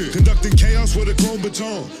 heads. Conducting chaos with a chrome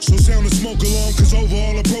baton. So sound the smoke alarm, cause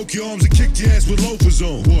overall I broke your arms and kicked your ass with loafers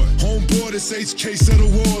on. Homeboy, this HK settle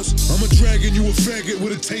wars. I'm a dragon, you a faggot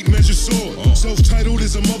with a tape measure sword. Self-titled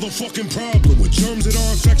is a motherfucking problem. With germs that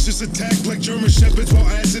are infectious, attack like German shepherds while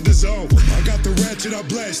acid dissolve. I got the ratchet, I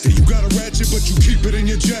blast it. You got a ratchet, but you keep it in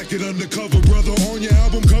your jacket undercover, brother. On your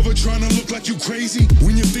album cover, trying to look like you crazy.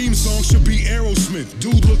 When your theme song should be Aerosmith.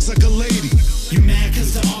 Dude looks like a lady. You mad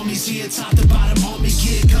cause the army's here, top to bottom, army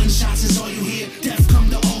gear. Gunshots is all you hear. Death come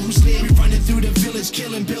to all who's near. We running through the village,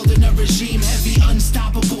 killing, building a regime. Heavy,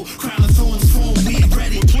 unstoppable. Crown of thorns, full, we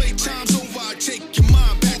ready. When playtime's over, I take your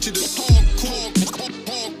mind back to the hardcore.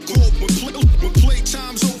 When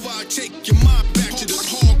playtime's over, I take your mind back to the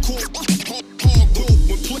hardcore.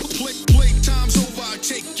 When playtime's over, I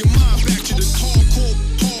take your mind back to the hardcore.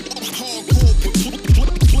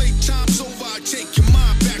 When playtime's over, I take your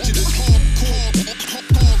mind back to the hardcore.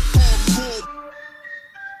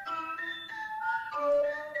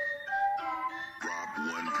 Rob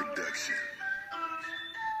One Production.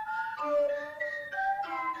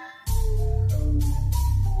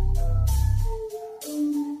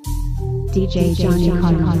 DJ Johnny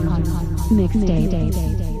Carter, Mixtape.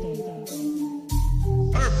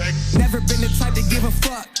 Perfect. Never been the type to give a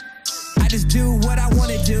fuck. I just do what I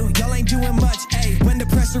wanna do. Y'all ain't doing much, ayy. When the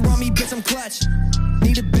pressure on me, bitch, I'm clutch.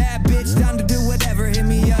 Need a bad bitch down to do whatever, hit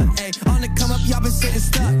me up, ayy. On the come up, y'all been sitting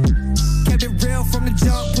stuck. Kept it real from the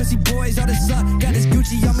jump, pussy boys, all the suck. Got this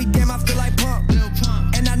Gucci on me, damn, I feel like pump.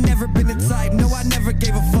 And I never been the type, no, I never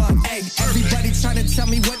gave a fuck. Ayy, everybody tryna tell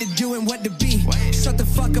me what to do and what to be. Shut the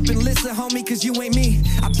fuck up and listen, homie, cause you ain't me.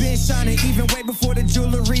 I been shining even way before the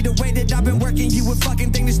jewelry. The way that I've been working, you would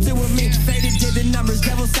fucking think this still with me. Faded did the numbers,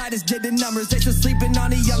 devil siders did the numbers. They still sleeping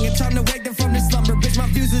on the young and time to wake them from the slumber. Bitch, my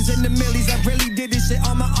views is in the millies, I really did this shit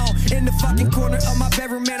on my own. In the fucking corner of my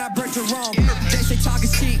bedroom, man, I burnt it wrong. They say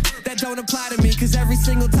talking cheap, that don't apply to me. Cause every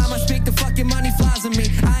single time I speak, the fucking money flies on me.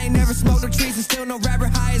 I ain't never smoked no trees and still no rapper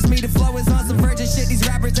high as me. The flow is on some virgin shit, these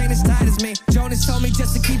rappers ain't as tight as me. Jonas told me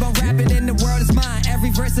just to keep on rapping and the world is mine.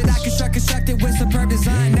 Every verse that I constructed with superb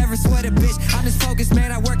design. Never sweat a bitch, I'm just focused,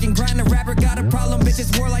 man, I work and grind. The rapper got a problem,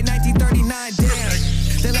 bitches war like 1939,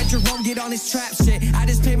 damn. They let Jerome get on his trap shit. I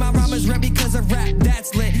just pay my rhymes rent because of rap,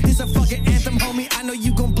 that's lit. This a fucking anthem, homie, I know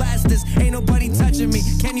you gon' blast this. Ain't nobody touching me,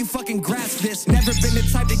 can you fucking grasp this? Never been the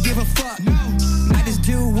type to give a fuck. I just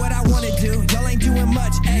do what I wanna do, y'all ain't doing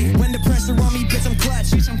much, ayy. When the pressure on me, bitch, I'm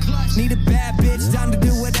clutch. Need a bad bitch down to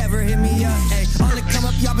do whatever, hit me up, ayy. On the come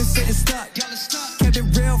up, y'all been sitting stuck. Kept it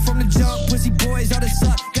real from the jump, pussy boys, all the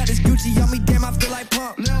suck. Got this Gucci on me, damn, I feel like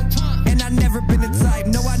pump. And I never been the type,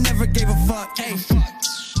 no, I never gave a fuck, ayy.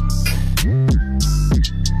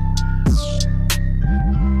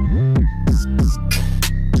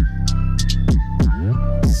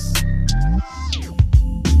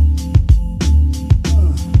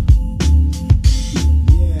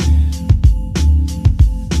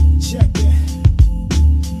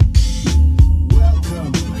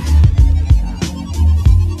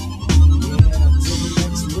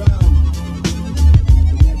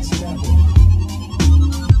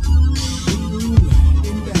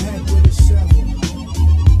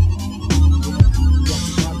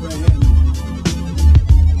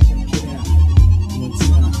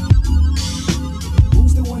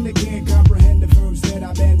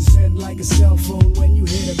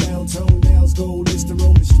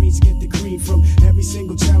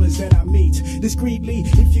 Discreetly,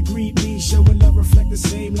 if you greet me, showing love reflect the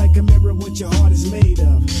same like a mirror what your heart is made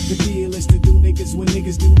of. The deal is to do niggas what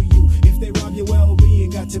niggas do to you. If they rob your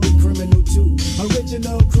well-being, got to be criminal too.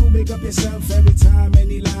 Original crew, make up yourself every time.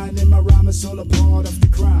 Any line in my rhyme is all a part of the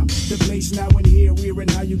crime. The place now and here, where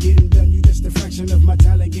and how you getting done. You just a fraction of my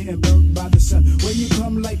talent getting burnt by the sun. When you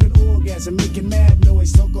come like an orgasm, making mad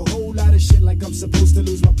noise, talk a whole lot of shit like I'm supposed to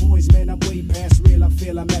lose my poise. Man, I'm way past real, I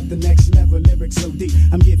feel I'm at the next level. Lyrics so deep,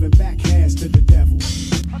 I'm giving back hands to the devil.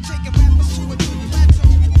 I'm taking rappers to a new plateau.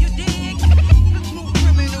 You dig? Smooth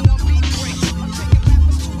criminal on beat breaks. I'm taking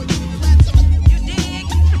rappers to a new plateau. You dig?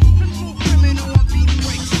 Smooth criminal on beat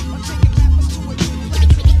breaks. I'm taking rappers to a new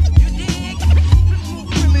plateau. You dig? Smooth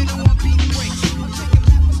criminal on beat breaks. I'm taking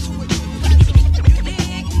rappers to a new plateau. You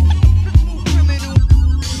dig? Smooth criminal.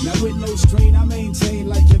 Now with no strain, I maintain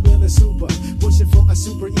like your brother super. Pushing for a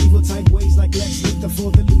super evil type ways like Lex Luthor.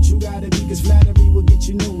 For the loot you gotta be, cause flattery will get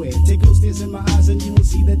you nowhere. Take those tears in my eyes and you will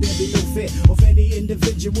see that there be no fear of any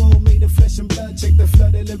individual made of flesh and blood. Check the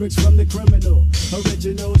flooded lyrics from the criminal.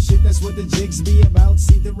 Original shit, that's what the jigs be about.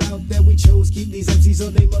 See the route that we chose, keep these MCs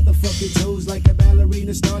on they motherfucking toes. Like a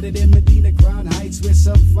ballerina started in Medina, Crown Heights where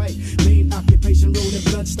some fight. Main occupation rolling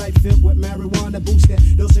blunt stipe filled with marijuana. Boost that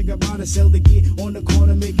Dolce Gabbana, sell the gear on the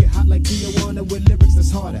corner, make it hot like Tijuana with lyrics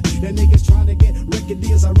that's harder. That niggas trying to get record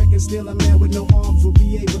deals, I reckon still a man with no arms will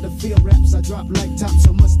be able to feel raps. I drop like tops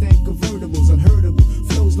on Mustang convertibles, unheardable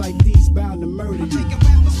flows like these bound to murder you.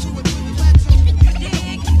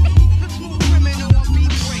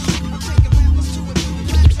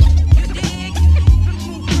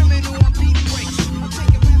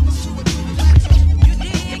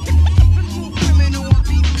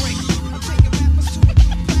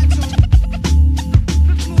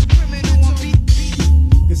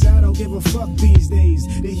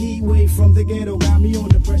 From the ghetto, got me on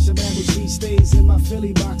the pressure, man, which he stays in my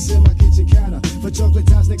Philly box, in my kitchen counter. For chocolate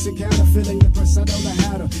tots next to counter, filling the press, I don't know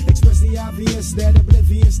how to express the obvious, that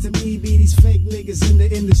oblivious to me be these fake niggas in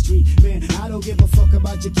the industry. Man, I don't give a fuck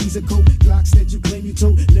about your keys or coke, Glocks that you claim you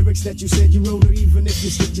tote, lyrics that you said you wrote, or even if you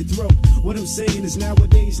slit your throat. What I'm saying is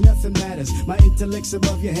nowadays nothing matters. My intellect's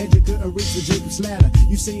above your head, you couldn't reach the Jacob's ladder.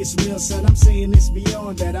 You say it's real, son, I'm saying it's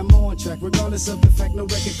beyond that. I'm on track, regardless of the fact, no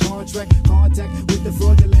record contract, contact with the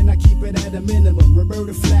fraudulent, I keep it at a minimum.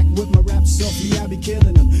 Roberta Flack with my rap softly, I be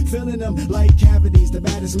killing them, filling them like cavities. The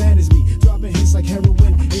baddest man is me, dropping hits like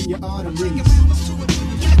heroin in your arteries.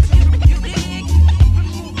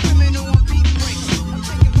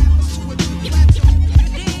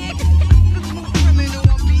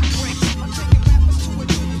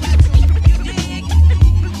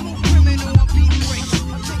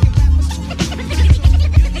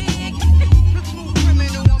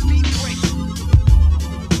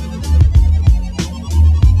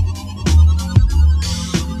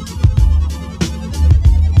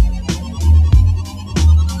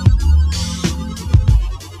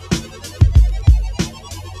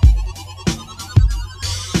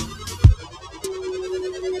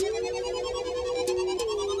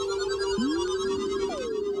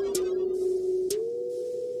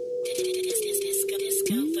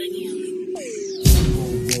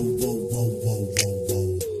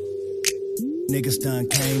 Niggas done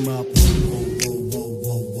came up.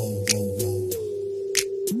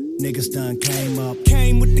 Niggas done came up.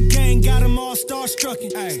 Came with the gang, got them all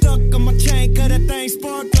starstruckin'. Stuck on my chain, cut that thing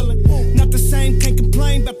sparklin'. Not the same, can't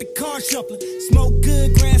complain about the car shuffling. Smoke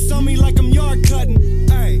good, grass on me like I'm yard cutting.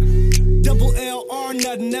 Ay, double LR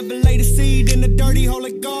nothing. Never laid a seed in a dirty hole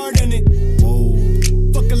like gardening.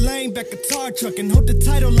 Fuck a lane, back guitar truckin'. Hold the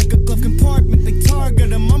title like a glove compartment. They target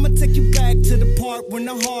them. I'ma take you back to the part when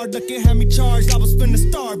the hard lookin' had me charged. I was finna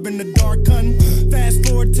starve in the dark, hun. Fast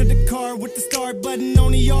forward to the car with the start button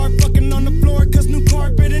on the yard. Fucking on the floor, cause new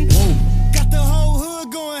carpeting. Got the whole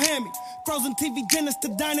hood going hammy. Frozen TV dinners to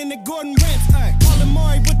dining at Gordon Ramsay. Calling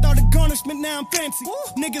Maury with all the garnishment, now I'm fancy.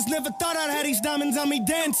 Niggas never thought I'd have these diamonds on me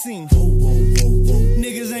dancing.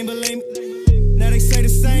 Niggas ain't believe me. Now they say the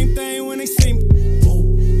same thing when they see me.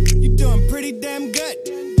 You doing pretty damn good.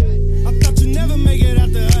 I thought you'd never make it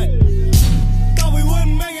out the hood. Thought we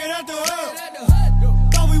wouldn't make it out the hood.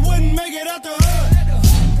 Thought we wouldn't make it out the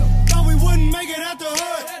hood. Thought we wouldn't make it out the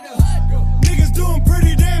hood. Niggas doing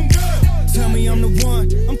pretty damn good. Tell me I'm the one,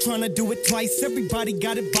 I'm trying to do it twice. Everybody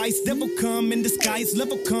got advice, devil come in disguise.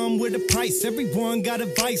 Level come with a price, everyone got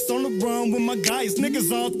advice. On the run with my guys,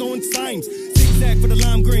 niggas all throwing signs. Zigzag for the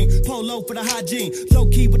lime green, polo for the hygiene. Low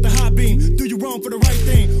key with the high beam, do you wrong for the right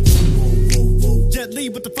thing. Jet Li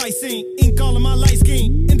with the fight scene, ink all in my light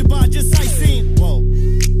scheme. In Dubai just sightseeing, whoa.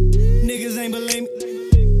 Niggas ain't believe me,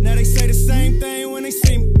 now they say the same thing when they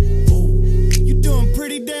see me. You doing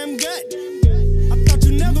pretty damn good. I thought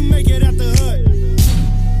you'd never make it out the hood.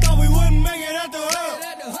 Thought we wouldn't make it out the hood.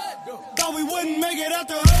 Thought we wouldn't make it out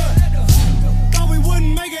the hood. Thought we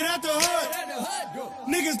wouldn't make it out the hood.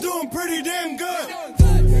 Niggas doing pretty damn good.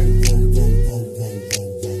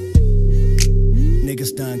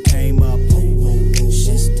 Niggas done came up.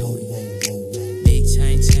 Big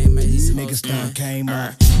chain, man. These niggas done came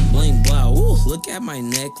up. Bling blow. Ooh, look at my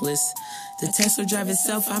necklace. The Tesla drive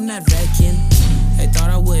itself, I'm not wrecking. They thought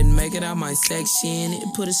I wouldn't make it out my section.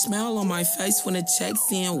 It put a smile on my face when it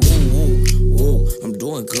checks in. Woo, I'm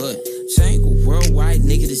doing good. Chain worldwide,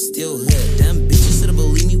 nigga, that's still hood. Them bitches should've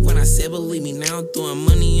believed me when I said believe me. Now I'm throwing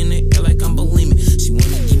money in the air like I'm believing. She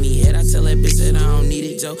wanna give me head, I tell that bitch that I don't need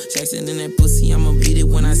it. Joe Jackson in that pussy, I'ma beat it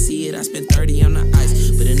when I see it. I spent 30 on the ice,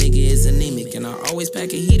 but a nigga is anemic. And I always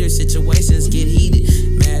pack a heater, situations get heated.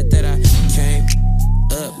 Mad that I came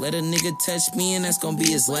up, let a nigga touch me and that's gonna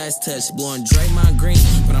be his last touch. Blowing Draymond Green,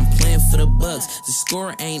 but I'm playing for the Bucks. The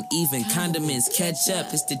score ain't even, condiments catch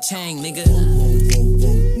up. It's the chain, nigga.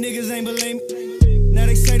 Niggas ain't believe me, now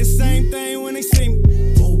they say the same thing when they see me.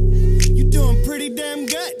 You doing pretty damn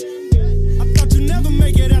good. I thought you'd never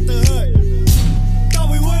make it out the hood. Thought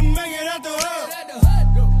we wouldn't make it out the hood.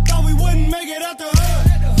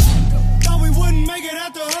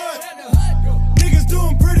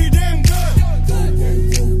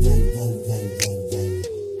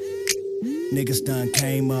 done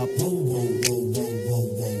came up. Whoa, whoa, whoa, whoa, whoa,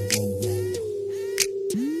 whoa, whoa, whoa.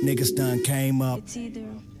 Niggas done came up. It's either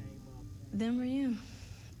them or you.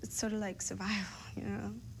 It's sort of like survival, you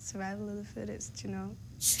know? Survival of the fittest, you know?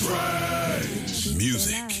 Strange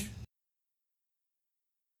music.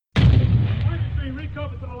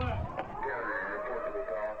 Recover to the left.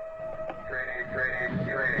 Training,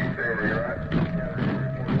 right?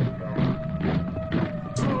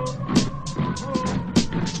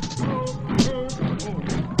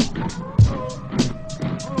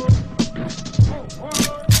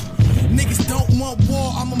 Niggas don't want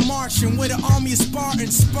war, I'm a Martian with an army of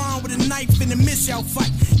Spartans. Spawn with a knife in a missile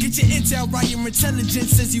fight. Get your intel right, your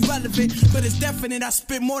intelligence is irrelevant, but it's definite. I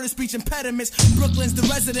spit more than speech impediments. Brooklyn's the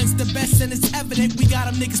residence, the best, and it's evident. We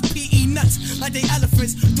got them niggas PE nuts like they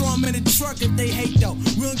elephants. Throw them in the truck if they hate though.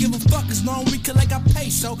 We don't give a fuck as long as we collect our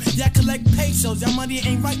peso. Yeah, I collect pesos, y'all money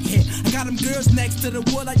ain't right here. I got them girls next to the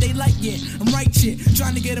wood like they like, yeah. I'm right here,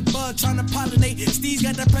 trying to get a bug, trying to pollinate. Steve's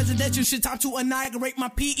got that presidential shit, time to annihilate my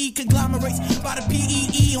PE conglomerates. By the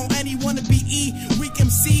PEE on any wannabe E. Weak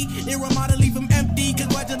MC, Irama to leave them empty.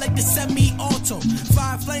 Congratulate the semi-auto.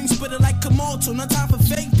 Fire flames spitter like Komodo. No time for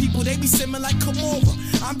fake people, they be simming like Komora.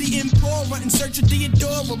 I'm the Emperor in search of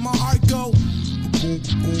Theodora. My heart go.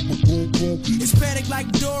 It's panic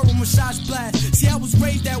like Dora when shots blast. See, I was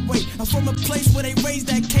raised that way. I'm from a place where they raise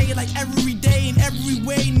that K like every day and every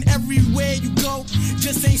way and everywhere you go.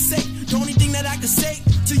 Just ain't safe. The only thing that I can say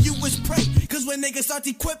to you is pray. Cause when niggas start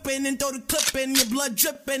equipping and throw the clip in, your blood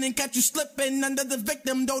dripping and catch you slipping under the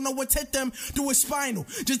victim, don't know what's hit them through his spinal.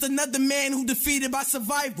 Just another man who defeated by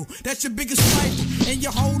survival. That's your biggest rival in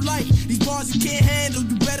your whole life. These bars you can't handle,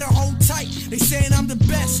 you better hold tight. They saying I'm the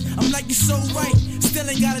best, I'm like you're so right. Still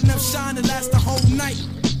ain't got enough shine to last the whole night,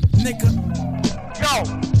 nigga. Yo,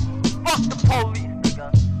 fuck the police,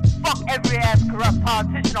 nigga. Fuck every ass corrupt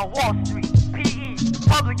politician on Wall Street. PE,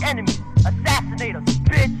 public enemies, assassinators,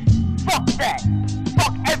 bitch. Fuck that.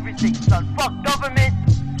 Fuck everything, son. Fuck government.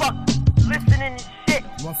 Fuck listening and shit.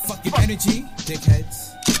 Want fucking energy,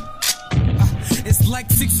 dickheads. It's like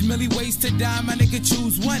 6 million ways to die, my nigga,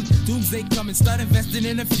 choose one. Doomsday coming, start investing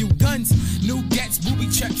in a few guns. New gats, booby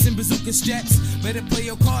traps, and bazooka straps. Better play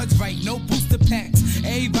your cards right, no booster packs.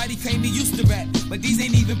 Everybody claim they used to rap, but these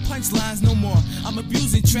ain't even punchlines no more. I'm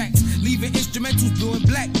abusing tracks, leaving instrumentals blue and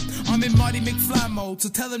black. I'm in Marty McFly mode, so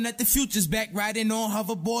tell them that the future's back. Riding on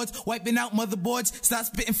hoverboards, wiping out motherboards. Stop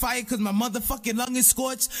spitting fire cause my motherfucking lung is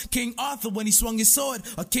scorched. King Arthur when he swung his sword,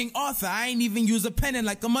 or King Arthur, I ain't even use a pen in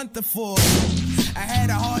like a month before. I had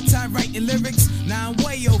a hard time writing lyrics, now I'm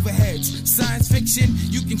way over heads. Science fiction,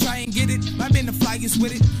 you can try and get it. I've been the flyest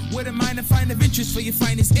with it. With a mind to find of interest for your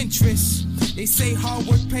finest interests. They say hard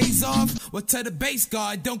work pays off. Well, tell the base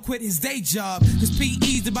guard, don't quit his day job. Cause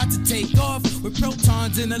PE's about to take off with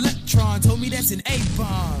protons and electrons. Homie, that's an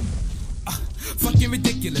A-bomb. Fucking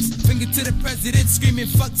ridiculous. Finger to the president, screaming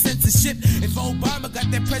fuck censorship. If Obama got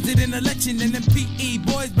that president election, then them PE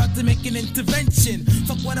boys about to make an intervention.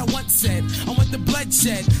 Fuck what I once said, I want the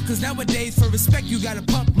bloodshed. Cause nowadays for respect you gotta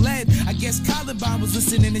pump lead. I guess Columbine was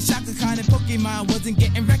listening to Shaka Khan and Pokemon wasn't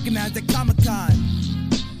getting recognized at Comic-Con.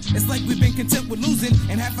 It's like we've been content with losing,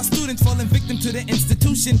 and half our students falling victim to the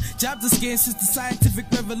institution. Jobs are scarce since the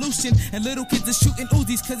scientific revolution, and little kids are shooting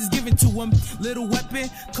Uzis cause it's given to them. Little weapon,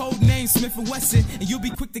 code name Smith & Wesson, and you'll be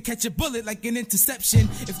quick to catch a bullet like an interception.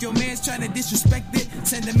 If your man's trying to disrespect it,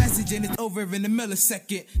 send a message and it's over in a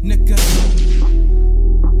millisecond, nigga.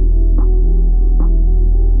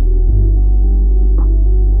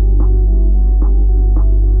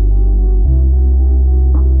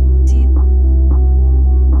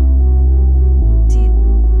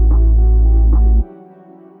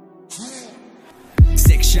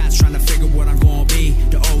 Shots trying to figure what I'm gonna be.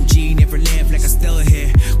 The OG never left like I still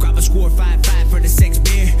here. Grab a score 5-5 for the 6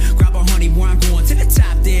 beer. Grab a honey where I'm going to the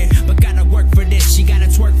top there. But gotta work for this, she gotta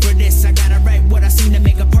twerk for this. I gotta write what I seen to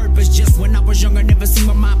make a purpose. Just when I was younger, never seen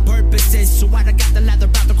what my purpose is. So I got the leather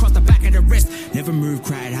wrapped across the back of the wrist. Never moved,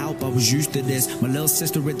 cried help, I was used to this. My little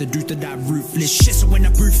sister introduced to that ruthless shit. So when I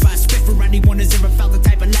breathe, I spit for anyone that's ever felt the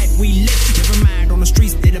type of life we live. Never mind on the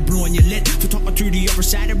streets, they'll blow on your lid. To talk to the other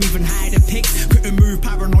side or even hide a pic. Couldn't move,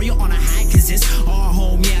 paranoia on a high, cause it's all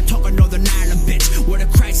home, yeah, talking Northern Ireland, bitch. Where the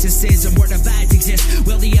crisis is and where the vibes exist.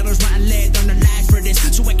 Well, the yellow's riding lead on the line for this,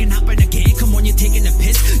 so I can hop in again. Come on, you're taking a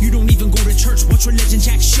piss. You don't even go to church, what's religion,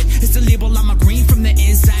 jack shit? It's the label, I'm a green from the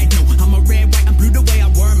inside. No, I'm a red, white, and blue the way I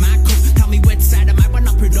wear my coat. Tell me what side am I when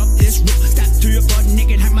I put up this roof? Stop to your butt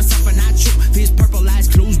naked, have myself a nacho. Face purple, eyes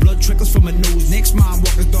closed, blood trickles from my nose. Next mom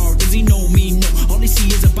walk his dog, does he know me? No, all he see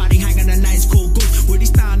is a body hanging a nice cold ghost. Where he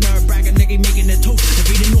stand there bragging, nigga making a toast. If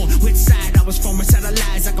he didn't know which side I was from, inside of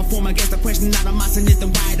lies I can form against the question out of my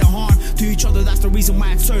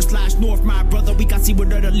South/North, my brother. We got see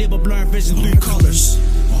what other live up, learn vision through colors.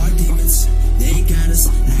 Our demons, they got us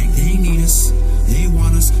like they need us. They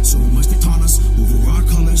want us so much they taunt us over our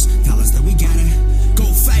colors. Tell us that we gotta go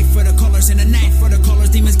fight for the colors in the night for the colors.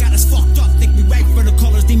 Demons got us fucked up, think we right for the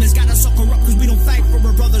colors. Demons got us sucker up cause we don't fight for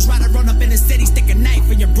our brothers. Rather run up in the city, stick a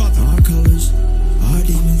knife in your brother. Our colors, our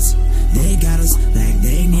demons, they got us like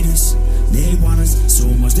they need us. They want us so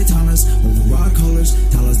much they taunt us over our colors.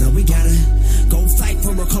 Tell us that we gotta go fight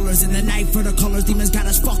for our colors in the night for the colors. Demons got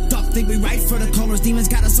us fucked up, think we right for the colors. Demons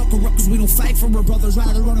got us sucker up cause we don't fight for our brothers.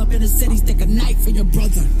 Rather run up in the city, stick a knife in your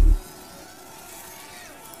brother.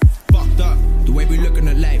 Fucked up the way we looking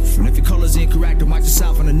at life. And if your colors incorrect, then watch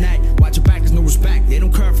yourself on the night. Watch your back, there's no respect. They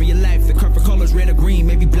don't care for your life. They care for colors red or green,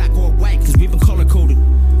 maybe black or white. Cause we've been color coded,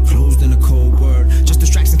 closed in a cold word. Just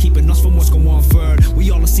distraction keeping us from what's going on third. We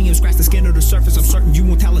all see him scratch the skin of the surface. I'm certain you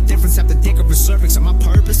won't tell the difference after dick of a cervix. And my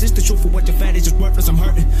purpose is to show for what your fat is just worthless. I'm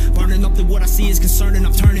hurting, burning up to what I see is concerning.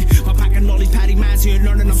 I'm turning my pack and all these patty minds here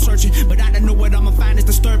learning. I'm searching, but I don't know what I'ma find is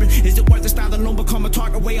disturbing. Is it worth the style alone become a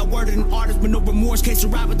target? Way I worded an artist with no remorse. Case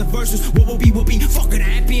arrive with the verses. What will be fucking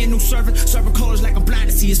happy and no servant. Serving colors like I'm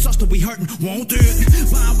blind to see it's us that we hurting. Won't do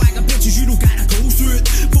it. Wild wagger bitches, you don't gotta go through it.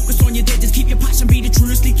 Focus on your dead, just keep your passion, be the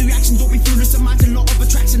truest. Sleep through your actions, don't be foolish. A mind's a law of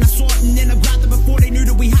attraction. I saw it and then I grabbed it before they knew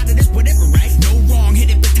that we had it. It's whatever, right? No wrong.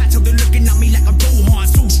 Hit it potential. They're looking at me like a Gohan.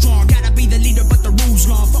 So strong. Gotta be the leader, but the rules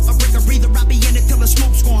long. Fuck a break a breather. I'll be in it till the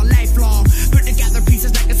smoke's gone. Lifelong. Put together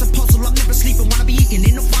pieces like it's a puzzle. I'm never sleeping. Wanna be eating.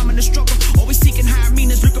 Ain't no farm in the struggle. Always seeking higher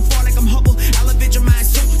meanings. Looking for like I'm Hubble. Elevate your mind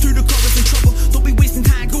so through the colors in trouble. Don't be wasting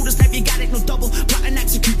time. Go to snap. You got it. No double. Plot and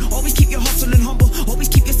execute. Always keep your hustle and humble.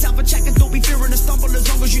 Always keep yourself a check and don't be fearing to stumble. As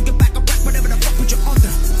long as you get back up, whatever the fuck put you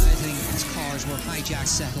under. Cars were hijacked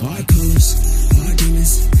satellite. Our colors, our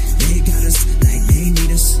demons, they got us like they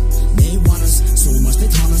need us. They want us so much they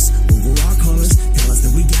taunt us over our colors. Tell us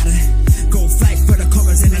that we gotta go fight for the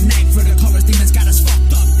colors in the night for the colors. Demons got us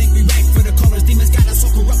fucked up, think we right for the colors. Demons got us so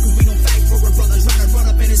corrupt cause we don't fight for our brothers. Rather run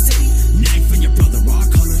up in the city, knife for your brother. Our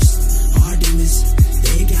colors, our demons,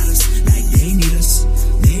 they got us like they need us.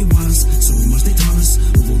 They want us so much they taunt us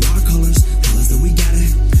over our colors. Tell us that we gotta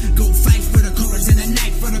go fight for the colors in the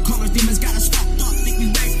night for the colors. Demons got us fucked up, think we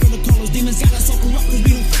right for the colors. Demons got us so corrupt cause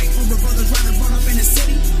we don't fight for our brothers. Rather run up in the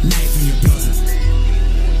city, knife for your brother.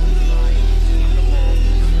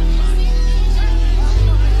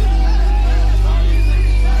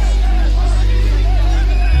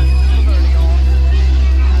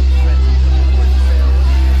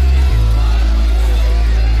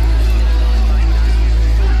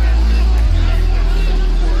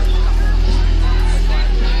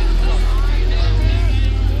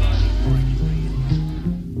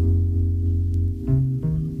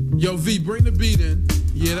 Yo, V, bring the beat in.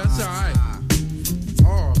 Yeah, that's all right.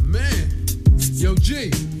 Oh, man. Yo,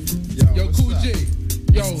 G. Yo, Cool G.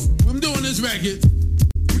 Yo, I'm doing this record.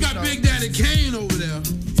 We got Big Daddy Kane over there.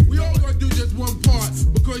 We all gonna do just one part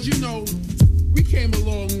because, you know, we came a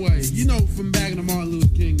long way. You know, from back in the Martin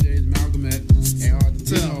Luther King days, Malcolm X, and hard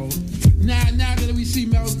to tell. Now that we see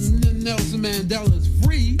Nelson Mandela is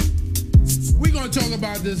free, we're gonna talk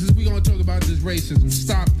about this. We're gonna talk about this racism.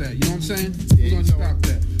 Stop that. You know what I'm saying? We're gonna stop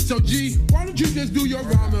that. So G, why don't you just do your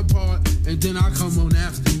rhyming part and then I'll come on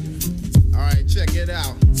after you. All right, check it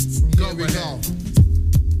out. Here we go.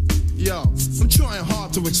 Yo, I'm trying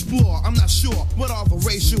hard to explore. I'm not sure what all the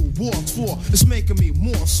racial wars for. It's making me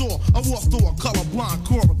more sore. I walk through a colorblind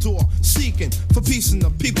corridor, seeking for peace in the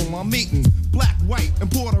people I'm meeting. Black, white, and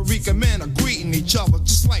Puerto Rican men are greeting each other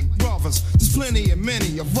just like brothers. There's plenty and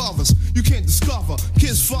many of others you can't discover.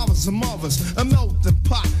 Kids, fathers, and mothers, a melting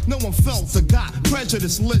pot. No one felt the got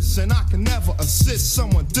prejudice. Listen, I can never assist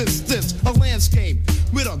someone this. A landscape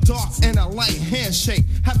with a dark and a light handshake.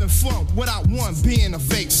 Having fun without one being a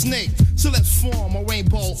fake snake. So let's form a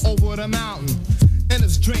rainbow over the mountain, and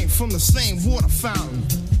let's drink from the same water fountain.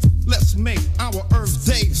 Let's make our Earth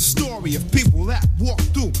Day story of people that walk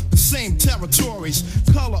through the same territories.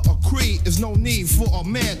 Color or creed is no need for a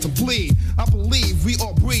man to bleed. I believe we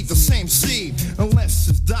all breathe the same seed, unless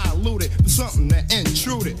it's diluted with something that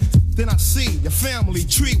intruded. Then I see your family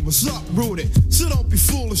tree was uprooted. So don't be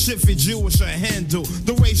foolish if you're Jewish or Hindu.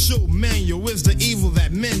 The racial manual is the evil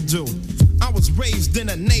that men do. I was raised in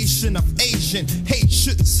a nation of Asian. Hate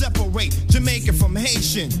shouldn't separate Jamaican from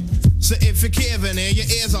Haitian. So if you're Kevin in your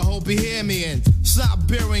ears, I hope you hear me. And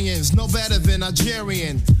Siberians no better than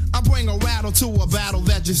Nigerian. I bring a rattle to a battle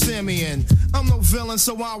that you see me in. I'm no villain,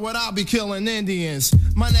 so why would I be killing Indians?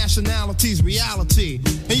 My nationality's reality.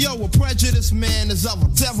 And yo, a prejudiced man is of a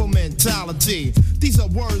devil mentality. These are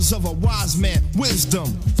words of a wise man,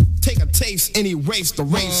 wisdom. Take a taste and erase the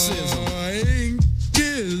racism.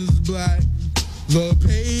 black, the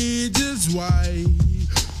page is white.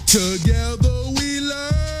 Together we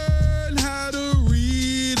learn how to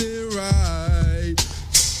read and write.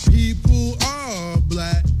 People are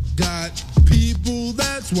black, got people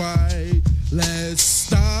that's white. Let's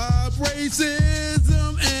stop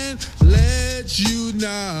racism and let's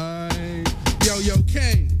unite. Yo,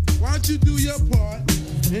 Kane, why don't you do your part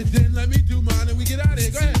and then let me do mine and we get out of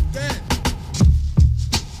here. Go ahead.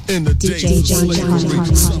 In the days of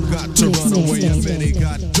slavery, some got to run away and many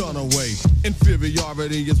got done away.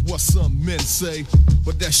 Inferiority is what some men say,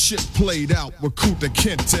 but that shit played out with Kuta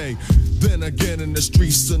Kinte. Then again in the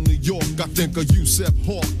streets of New York, I think of Yusef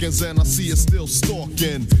Hawkins and I see it still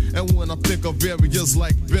stalking. And when I think of areas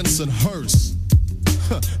like Bensonhurst,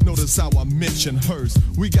 notice how I mention hers.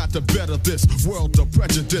 We got to better this world of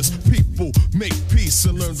prejudice. People make peace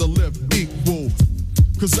and learn to live equal.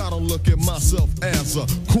 Cause I don't look at myself as a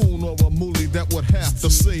coon or a moolie that would have to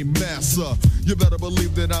say massa. You better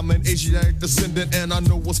believe that I'm an Asiatic descendant and I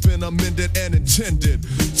know what's been amended and intended.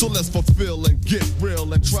 So let's fulfill and get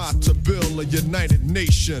real and try to build a united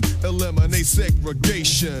nation. Eliminate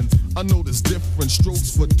segregation. I know there's different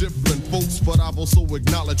strokes for different folks, but I've also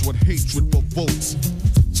acknowledged what hatred provokes.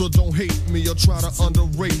 So don't hate me or try to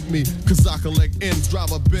underrate me, cause I collect ends,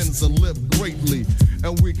 drive a Benz and live greatly.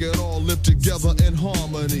 And we can all live together in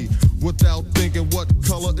harmony without thinking what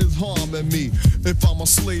color is harming me. If I'm a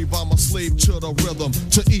slave to the rhythm,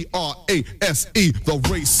 to E-R-A-S-E, the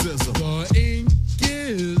racism. The ink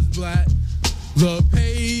is black, the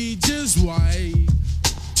page is white.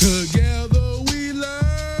 Together we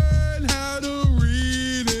learn how to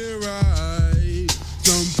read and write.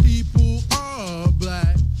 Some people are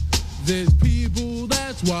black, there's people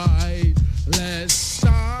that's white. Let's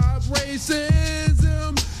stop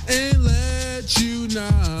racism and let's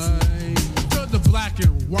unite. To the black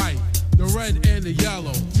and white, the red and the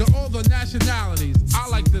yellow, to all the nationalities, I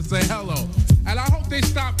like to say hello. And I hope they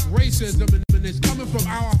stop racism and it's coming from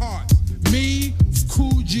our hearts. Me,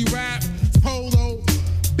 Cool G Rap, Polo,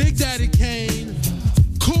 Big Daddy Kane,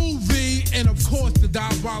 Cool V, and of course the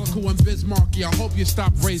Diabolical and Bismarcky. I hope you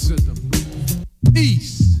stop racism.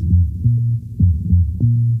 Peace.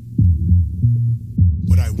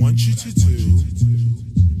 What I want you to do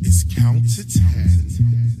is count to 10,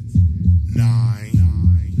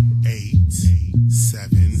 9, 8,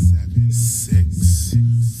 7, 6,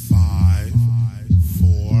 5,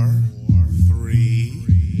 4,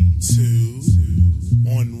 3, 2.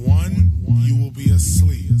 On 1, you will be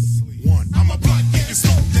asleep. 1. I'm a blunt getting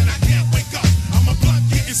smoked and I can't wake up. I'm a blunt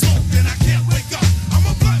getting smoked and I can't wake up. I'm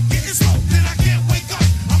a blunt getting smoked and I can't wake up.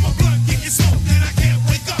 I'm a blunt getting smoked and I can't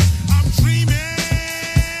wake up. I'm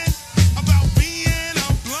dreaming about being a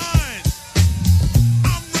blunt.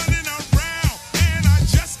 I'm running around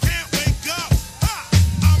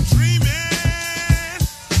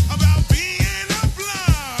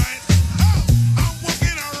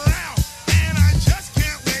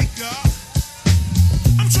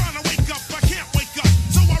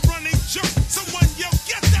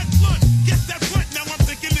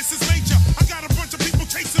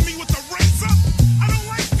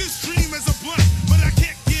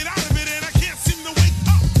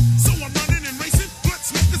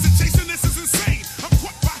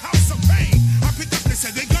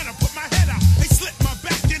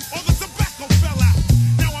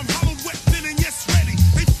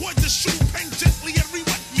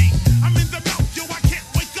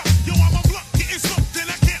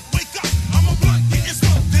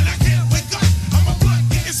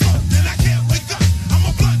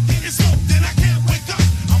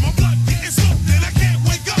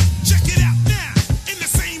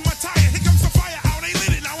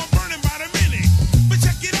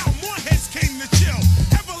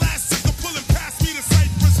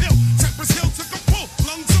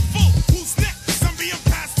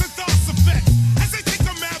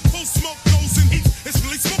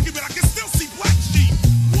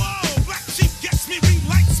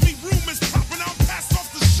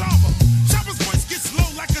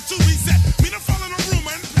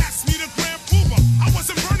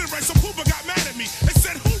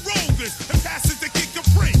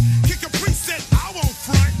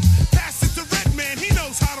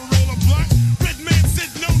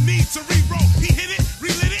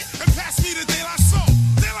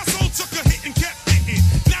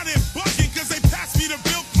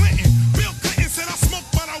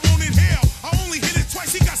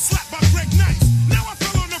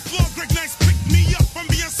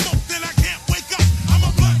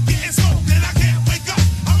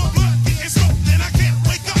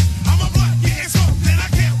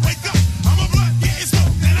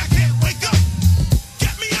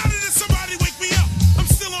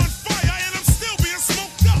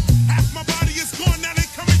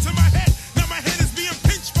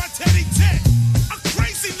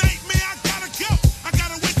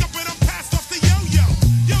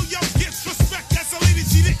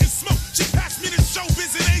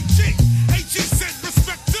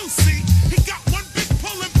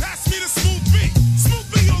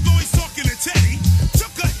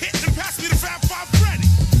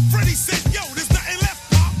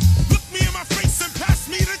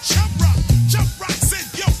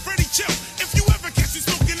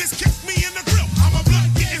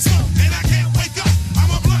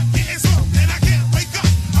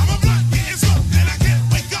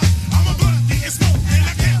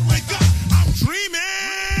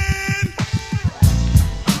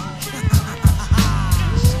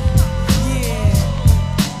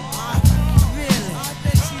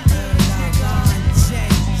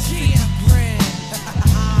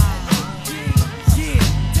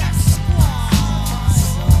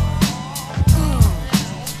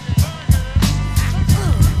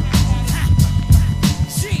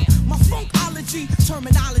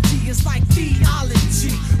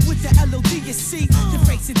LOD, you see. You're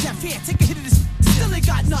facing death here, take a hit of this, still ain't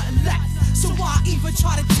got nothing left. So why even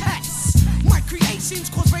try to test? My creations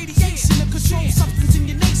cause radiation, a controlled substance in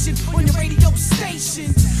your nation, on your radio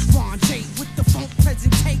station. Ron J with the funk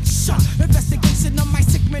presentation, investigation of my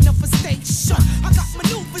sick manifestation. I got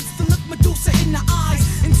maneuvers to look Medusa in the eyes,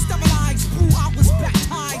 and sterilize, brew I was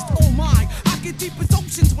baptized. Oh my, I get deep as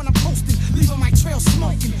oceans when I'm coasting, leaving my trail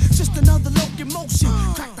smoking. Just another locomotion,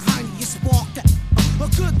 crack the hiney and spark that. A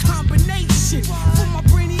good combination for my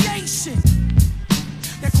brainiation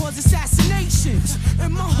that cause assassinations,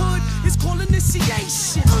 and my hood is called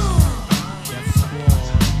initiation.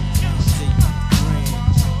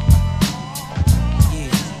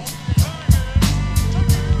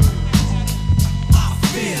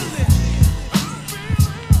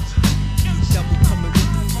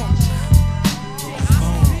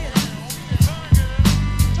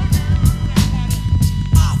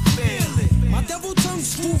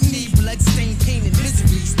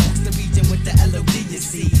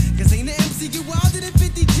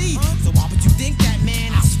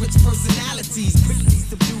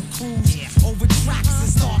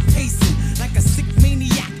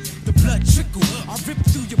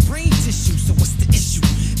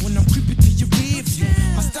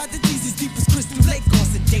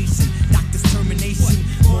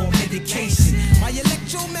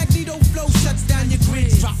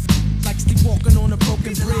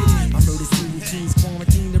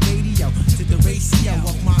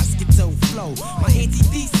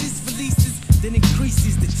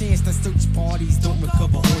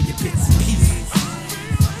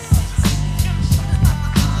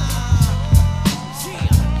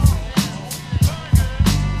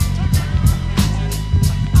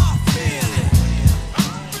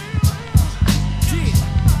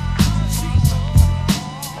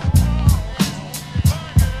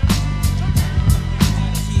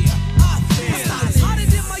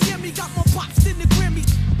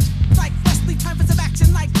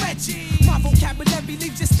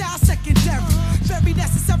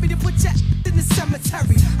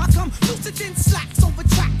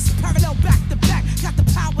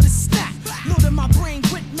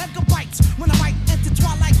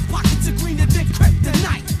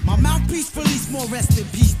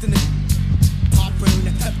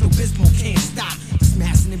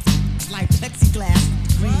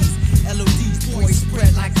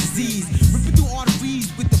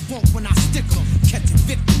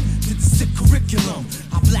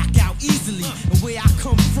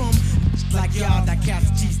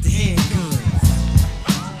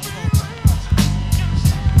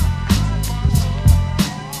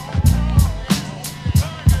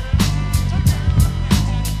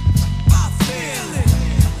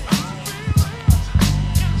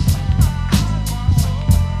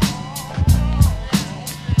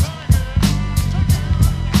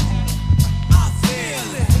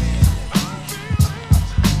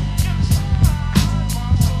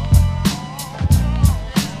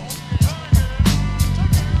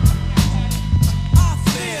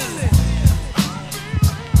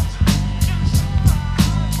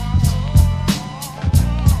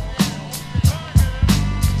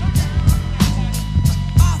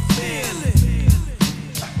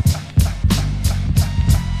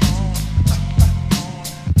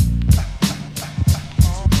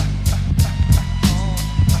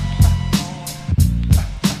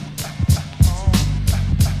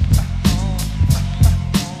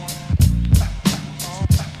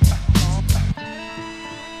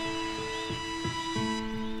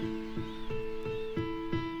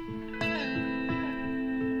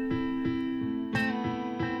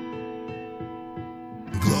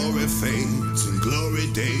 Glory fades and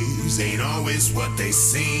glory days ain't always what they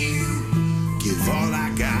seem. Give all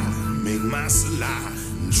I got, make my salah,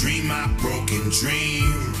 dream my broken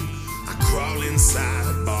dream. I crawl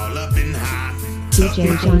inside, ball up and high, tuck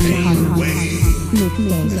my pain away.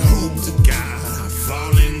 And hope to God I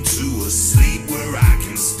fall into a sleep where I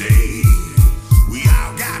can stay. We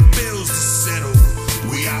all got bills to settle,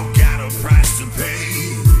 we all got a price to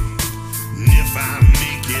pay. And if I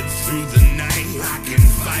make it through the night, I can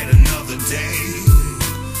fight another day.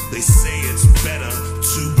 They say it's better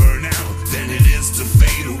to burn out than it is to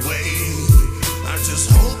fade away. I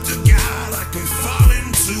just hope to God I can fall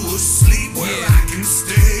into a sleep where I can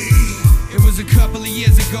stay. It was a couple of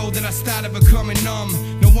years ago ago that I started becoming numb.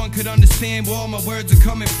 No one could understand where all my words are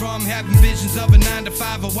coming from. Having visions of a 9 to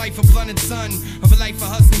 5, a wife, a blunt and son. Of a life of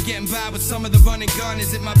hustling, getting by with some of the running gun.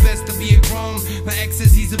 Is it my best to be a grown? My ex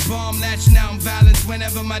says he's a bum, lashing out in violence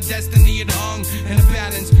whenever my destiny had hung in a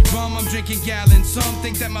balance. Rum, I'm drinking gallons. Some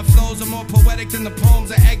think that my flows are more poetic than the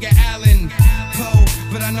poems of Edgar Allan Poe.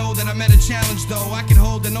 But I know that I met a challenge though. I could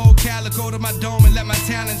hold an old calico to my dome and let my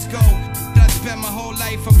talents go. I spent my whole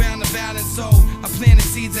life around the balance, so I planted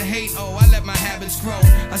seeds of hate, oh, I let my habits grow.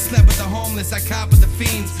 I slept with the homeless, I cop with the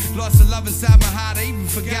fiends. Lost the love inside my heart, I even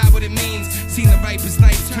forgot what it means. Seen the ripest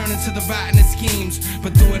nights turn into the rottenest schemes.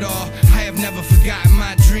 But through it all, I have never forgotten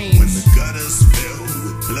my dreams. When the gutters fill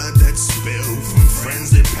with blood that spilled from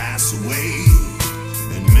friends that pass away,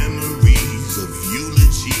 and memories of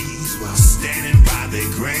eulogies while standing by their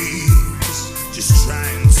graves, just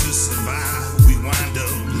trying to survive, we wind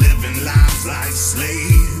up living lives like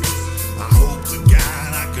slaves. I hope to God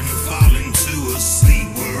I can fall into a sleep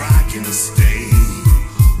where I can stay.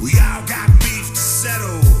 We all got beef to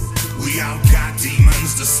settle, we all got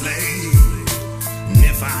demons to slay. And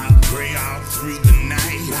if I pray all through the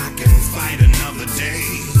night, I can fight another day.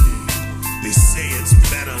 They say it's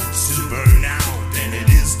better to burn out than it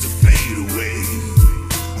is to fade away.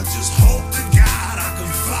 I just hope to God I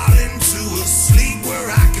can fall into a sleep where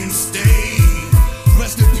I can stay.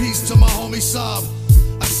 Rest in peace to my homie Saab.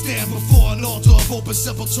 I stand before an altar of open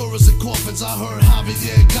sepulturas and coffins. I heard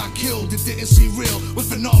Javier got killed, it didn't seem real.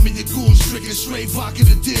 With an army of goons drinking straight vodka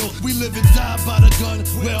to deal. We live and die by the gun,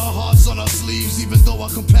 wear our hearts on our sleeves. Even though our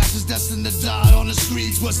compassion's destined to die on the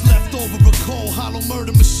streets. What's left over a cold, hollow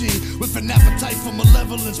murder machine with an appetite for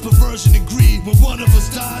malevolence, perversion, and greed. When one of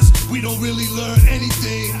us dies, we don't really learn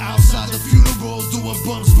anything outside the funeral, doing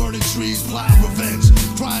bumps, burning trees, plotting revenge,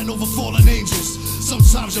 crying over fallen angels.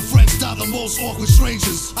 Sometimes your friends die the most awkward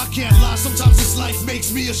strangers. I can't lie, sometimes this life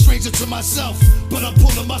makes me a stranger to myself. But I'm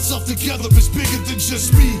pulling myself together, it's bigger than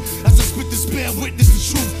just me. As I spit this, bear witness the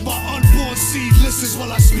truth. My unborn seed listens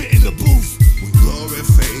while I spit in the booth. When glory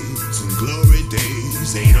fades and glory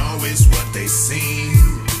days ain't always what they seem.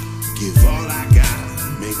 Give all I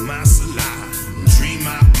got, make my salah, dream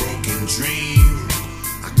my broken dream.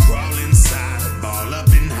 I crawl inside, ball up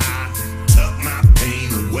and high, tuck my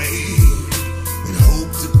pain away.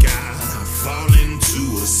 Hope to God I fall into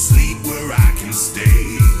a sleep where I can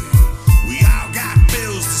stay. We all got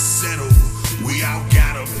bills to settle, we all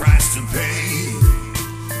got a price to pay.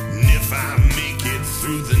 And if I make it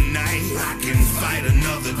through the night, I can fight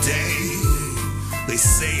another day. They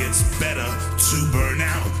say it's better to burn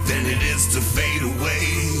out than it is to fade away.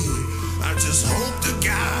 I just hope to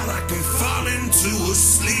God I can fall into a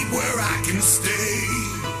sleep where I can stay.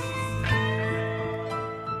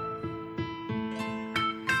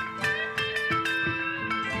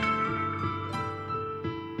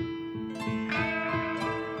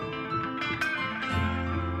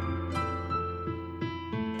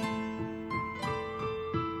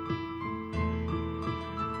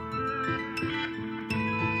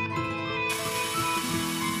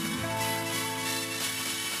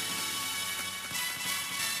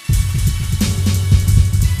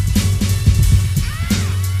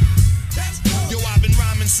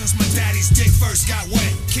 Since my daddy's dick first got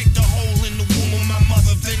wet, kicked a hole in the womb of my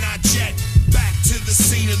mother, then I jet back to the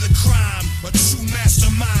scene of the crime. A true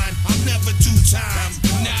mastermind, I'll never do time.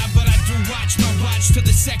 Nah, but I do watch my watch till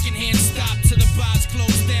the second hand stop, till the bars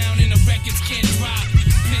close down and the records can't drop.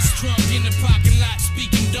 Piss drunk in the parking lot,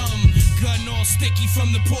 speaking dumb. Gun all sticky from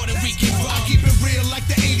the Puerto Rican rum. I keep it real like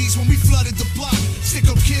the 80s when we flooded the block. Stick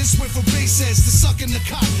up kids went from bass heads to sucking the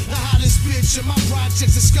cock. The hottest bitch in my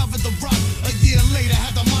projects discovered the rock. A year later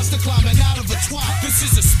had the monster climbing out of a twat. This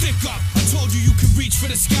is a stick up, I told you could reach for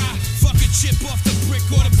the sky. Fuck a chip off the brick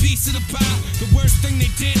or the piece of the pie. The worst thing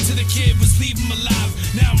they did to the kid was leave him alive.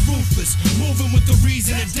 Now I'm ruthless, moving with the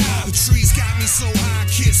reason to die. The trees got me so high,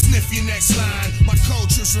 kid, sniff your next line. My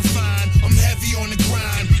culture's refined, I'm heavy on the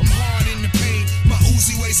grind. I'm hard in the paint, my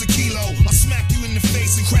Uzi weighs a kilo. I'll smack you in the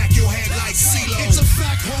face and crack your head like CeeLo. It's a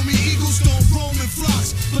fact, homie, eagles don't roam in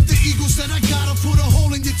flocks. But the eagles that I gotta put a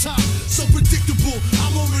hole in your top. So predictable,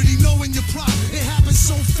 I'm already knowing your plot. It happens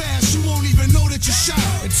so fast, you won't even know that you're shot.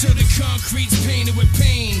 Until the concrete's painted with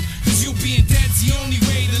pain. Cause you being dead's the only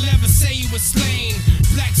way they'll ever say you were slain.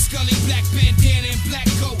 Black Scully, black bandana, and black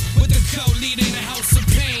coat. With the co-leader in the house of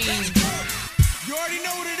pain. You already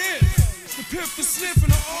know what it is. It's the pimp, the sniff,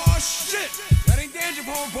 and the oh shit. That ain't danger,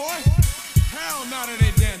 homeboy. Hell no, that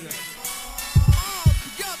ain't danger. All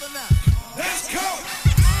together now. Let's go.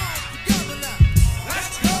 All together now.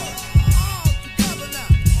 Let's go. All together now.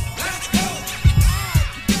 Let's go. All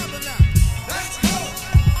together now. Let's go.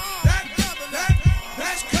 All together now.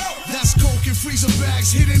 Let's go.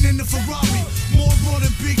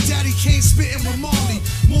 came spitting with Marley.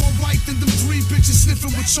 More right than them 3 bitches sniffing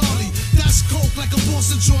with Charlie. That's coke like a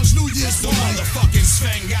Boston George New Year's The party. motherfucking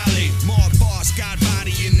Svengali. More boss, got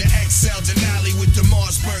body in the XL Denali with the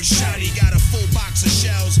Marsburg shotty. Got a full box of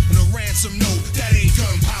shells and a ransom note. That ain't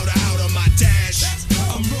gunpowder out on my dash.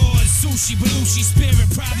 I'm raw as sushi, Belushi spirit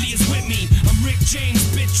probably is with me. I'm Rick James,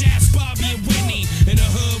 bitch ass Bobby and Whitney. In the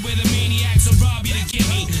hood where the maniacs will rob you to get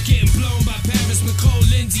me. Getting blown by Paris, Nicole,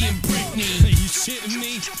 Lindsay, and Britney. Are you shitting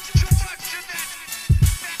me?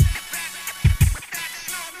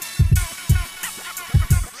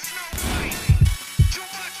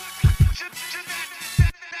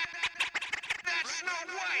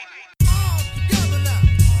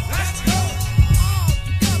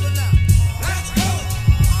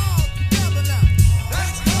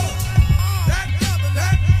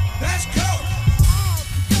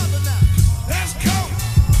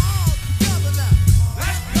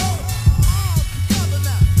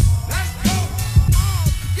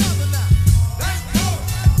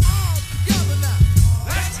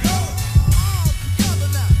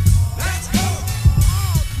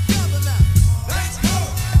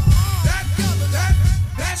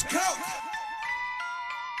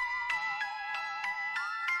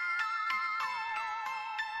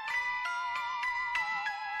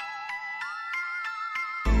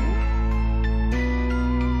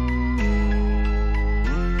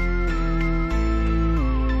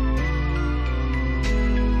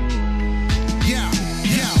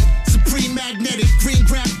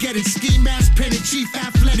 Ski mask, pennant, chief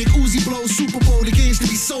athletic, Uzi blow, Super Bowl, the games to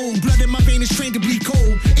be sold. Blood in my vein is trained to bleed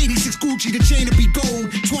cold. 86 Gucci, the chain to be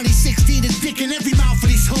gold. 2016 is dick in every mouth for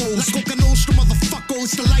these hoes. Like Coca Nostra, motherfucker,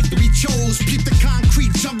 it's the life that we chose. Peep the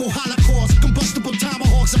concrete jungle holocaust, combustible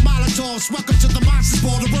tomahawks and molotovs. Welcome to the monsters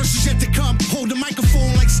ball, the worst is yet to come. Hold the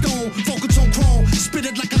microphone like stone, vocal tone chrome. Spit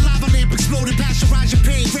it like a lava lamp, exploded, pasteurize your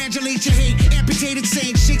pain. Granulate your hate, amputated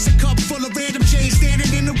sane. Shakes a cup full of random J's,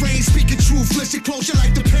 standing in the rain. Speaking truth, listen close, your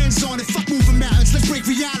life depends on it. Fuck moving mountains, let's break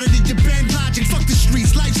reality. You bend logic, fuck the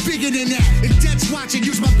streets, life's bigger than that. And dead's watching,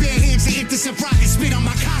 use my bare hands to intercept rockets, spit on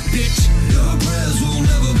my cock, bitch. Your prayers will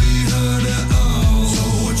never be heard at all. So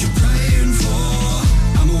what you praying for?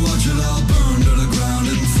 I'ma watch it all burn to the ground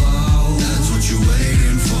and fall. That's what you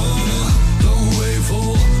waiting for. Don't wait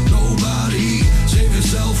for nobody. Save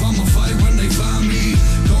yourself, I'ma fight when they find me.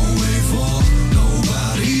 Don't wait for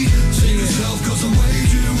nobody. Save yourself, cause I'm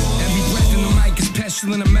waging war. Every breath in the mic is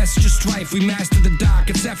pestilent, a message of strife. We master the dark,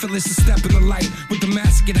 it's effortless to step in the light. With the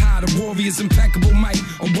mask get high, the warrior's impeccable might.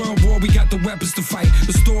 On world war, we got the weapons to fight.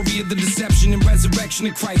 The story of the deception and resurrection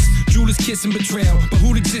of Christ. Judas kiss and betrayal, but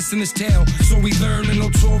who'd exist in this tale? So we learn a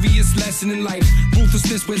notorious lesson in life.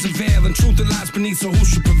 Ruthlessness wears a veil, and truth that lies beneath, so who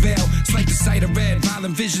should prevail? It's like the sight of red,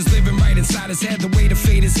 violent visions living right inside his head. The weight of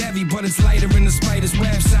fate is heavy, but it's lighter in the spider's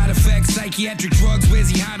web. Side effects, psychiatric drugs, where's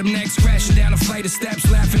he hide them next? Crashing down a flight of steps,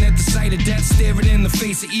 laughing at the sight of death, staring in the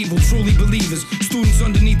face of evil. Truly believers, students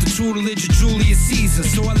underneath the tutelage of Julius Caesar.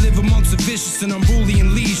 So I live amongst the vicious and unruly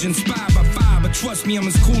and legion, inspired by fire, but trust me, I'm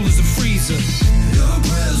as cool as a freezer. Your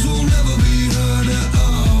prayers will never be heard at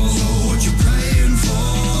all. So what you praying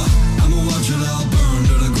for? I'ma watch it all burn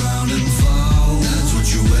to the ground and fall. That's what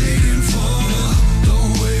you waiting for.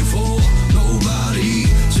 Don't wait for nobody.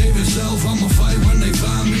 Save yourself, I'ma fight when they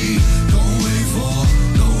find me. Don't wait for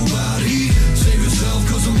nobody. Save yourself,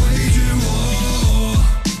 cause I'm waging war.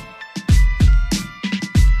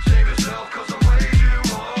 Save yourself, cause I'm waging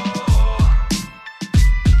war.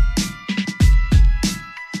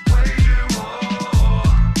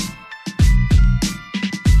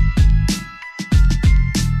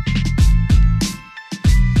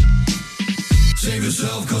 Save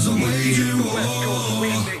yourself, cause I'm waging war.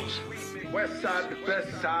 West side, the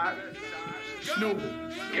best side. Snoop,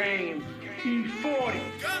 Game, E40.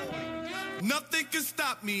 Nothing can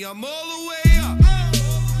stop me, I'm all the way up.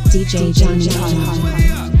 DJ Johnny Hard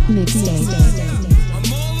Mixtape.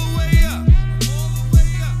 I'm all the way up.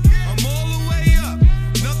 I'm all the way up.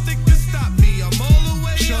 Nothing can stop me, I'm all the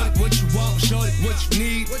way up. Shorty, what you want, shorty, what you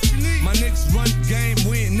need. My niggas run the game,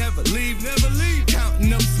 we ain't never leave.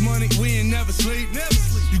 Counting up this money, we ain't never sleep.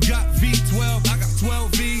 You got V12, I got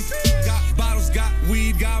 12 V's. Got bottles, got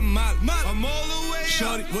weed, got molly. I'm all the way up.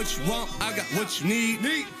 Shorty, what you want, I got what you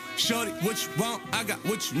need. Shorty, what you want, I got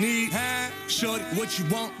what you need. Shorty, what you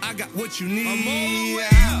want, I got what you need. I'm all the way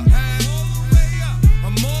up.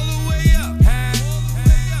 I'm all the way up.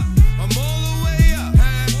 I'm all the way up.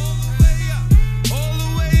 All the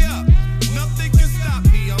way up. Nothing can stop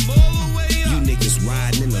me. I'm all the way up. You niggas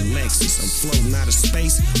riding in the Lexus. I'm floating out of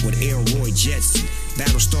space with Elroy Jetson.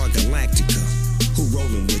 Battlestar Galactica. Who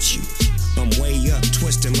rolling with you? I'm way up,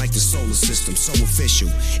 twisting like the solar system, so official.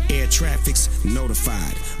 Air traffic's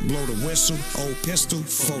notified. Blow the whistle, old pistol,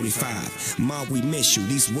 45. Ma, we miss you.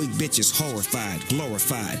 These weak bitches horrified,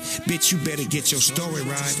 glorified. Bitch, you better get your story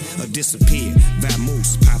right or disappear.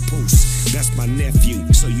 Vamoose, papoose. That's my nephew,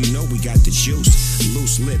 so you know we got the juice.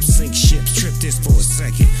 Loose lips, sink ships, trip this for a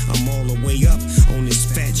second. I'm all the way up on this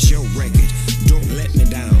Fat Joe record. Don't let me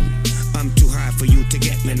down. I'm too high for you to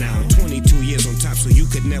get me now. 22 years on top, so you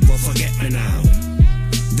could never forget me now.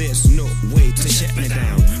 There's no way to shut me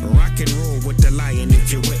down. Rock and roll with the lion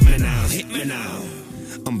if you're with me now. Hit me now.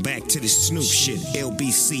 I'm back to the Snoop shit.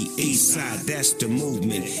 LBC, East Side, that's the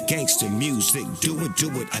movement. Gangster music, do it,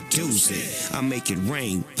 I do's it. I make it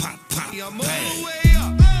rain, pop, pop, bang.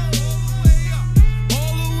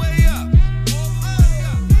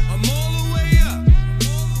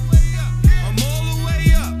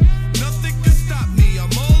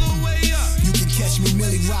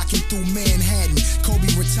 Rocking through Manhattan, Kobe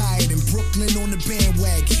retired in Brooklyn on the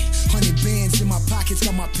bandwagon. 100 bands in my pockets,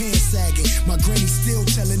 got my pants sagging. My granny still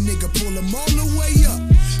tell a nigga pull them all the way up.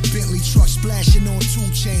 Bentley truck splashing on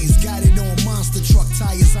 2 chains, got it on monster truck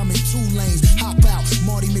tires. I'm in 2 lanes. Hop out,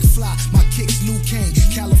 Marty McFly, my kicks Luke Kane.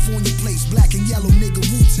 California plates, black and yellow, nigga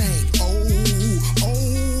Wu-Tang.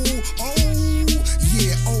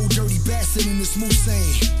 Yeah, old dirty bastard in this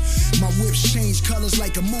Moussain. My whips change colors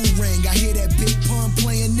like a moon ring. I hear that big pun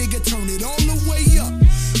playing, nigga, turn it all the way up.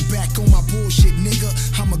 Back on my bullshit, nigga.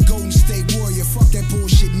 I'm a Golden State Warrior, fuck that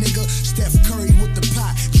bullshit, nigga. Steph Curry with the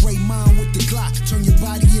pot, Draymond with the Glock. Turn your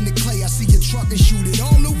body into clay, I see your truck and shoot it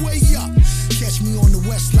all the way up. Catch me on the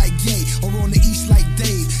west like Ye, or on the east like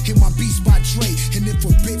Dave. Hit my beats by Dre, and if a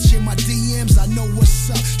bitch in my DMs, I know what's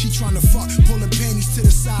up. She tryna fuck, pull her panties to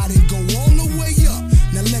the side and go all the way up.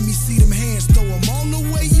 Now let me see them hands, throw them all the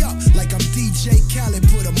way up. Like I'm DJ Khaled,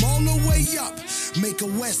 put them all the way up. Make a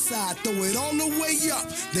west side, throw it all the way up.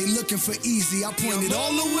 They looking for easy, I point it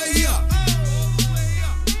all the way up.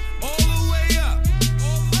 All the way up.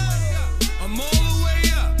 I'm all the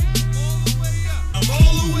way up. I'm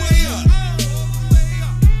all the way up.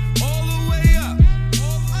 All the way up.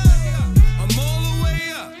 I'm all the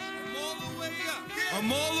way up.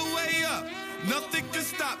 I'm all the way up. Nothing can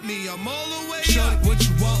stop me. I'm all the way up. Shorty, what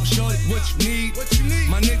you want? Shorty, what you need?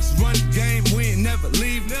 My niggas run the game. We ain't never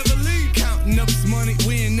leave. Counting up this money.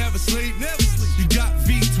 We ain't never sleep. You got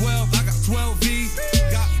V12. I got 12 V's.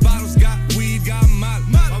 Got bottles. Got weed. Got molly.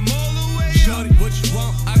 I'm all the way up. Shorty, what you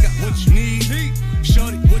want? I got what you need.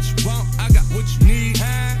 Shorty, what you want? I got what you need.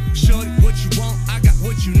 Shorty, what you want? I got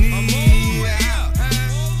what you need. I'm all the way up.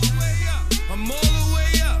 I'm all the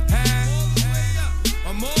way up.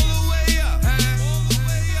 I'm all the way up.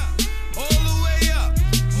 All the way up.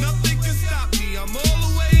 Nothing can stop me. I'm all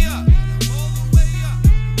the way up.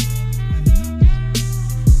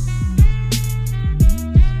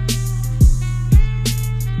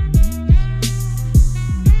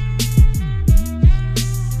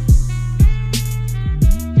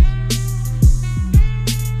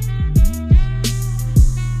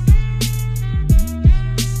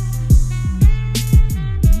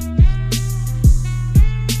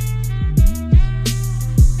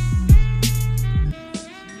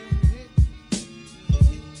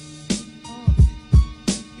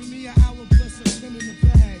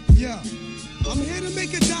 I'm here to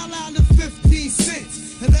make $1 out of 15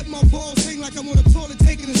 cents and let my balls hang like I'm on a toilet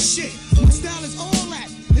taking a shit. My style is all that,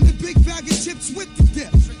 and the big bag of chips with the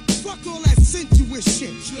dip. Fuck all that sensuous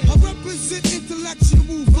shit. I represent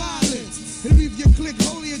intellectual violence and leave your clique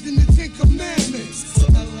holier than the 10 Commandments.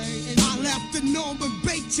 I left the norm and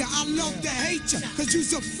bait ya. I love to hate ya, cause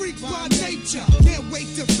you's a freak by nature. Can't wait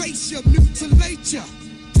to face ya, mutilate ya.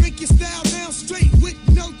 Take your style down straight with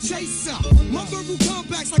no chaser. My verbal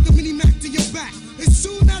comebacks like a mini Mac to your back. As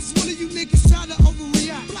soon as one of you niggas try to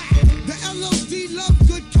overreact, the LOD love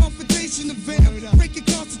good confrontation event. Break your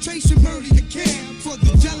concentration, murder your camp. For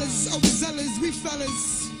the jealous, overzealous, we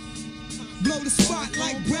fellas blow the spot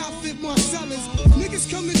like Brown Fit Marcellus. Niggas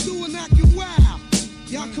coming through and acting wild.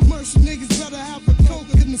 Y'all commercial niggas better have a coke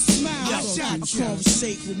and a smile. I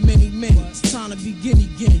conversate with many men. It's time to begin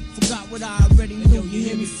again. Forgot what I already knew. You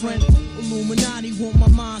hear me, friend? Illuminati want my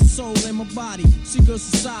mind, soul, and my body. Secret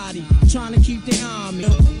society, trying to keep their eye on me.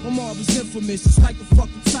 My marvel's infamous. It's like a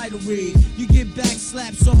fucking title read. You get back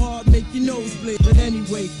slapped so hard, make your nose bleed. But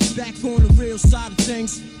anyway, back on the real side of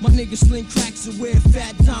things. My niggas sling cracks and wear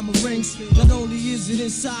fat diamond rings. Not only is it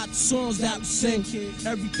inside the songs that we sing,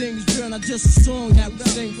 everything is real, not just a song that we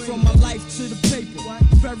sing. From my life to the paper,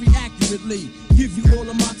 very accurately. Give you all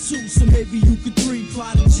of my two, so maybe you could three.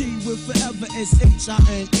 Prodigy with forever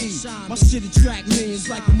S-H-I-N-E. My shit attract millions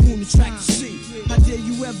like the moon attract the sea. How dare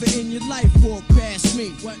you ever in your life walk past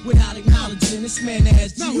me without acknowledging this man that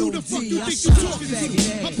has Now who the fuck you G.O.D. think you talking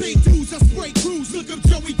to? I pay dues, I spray crews, look up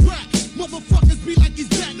Joey Crack. Motherfuckers be like he's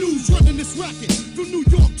bad news, running this racket. From New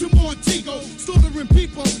York to Montego, slaughtering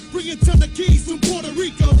people, bringing ton of keys from Puerto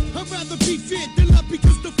Rico. I'd rather be feared than not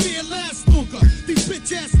because the fear lasts longer. These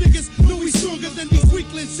bitch ass niggas know he's stronger than these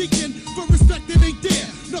weaklings seeking for respect that ain't there.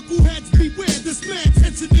 Knuckleheads beware, this man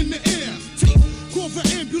tension in the air. Take, call for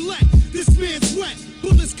ambulance, this man's wet.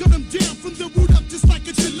 Bullets cut him down from the root up just like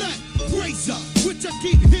a Gillette. Razor, which I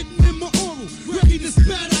keep hitting in my oral. Ready to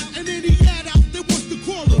spat out and any ad out that wants to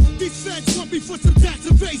quarrel. These feds want me for some tax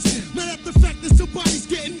evasion. Mad at the fact that somebody's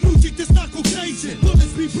getting music that's not Caucasian.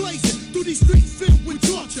 Bullets be blazing through these streets filled with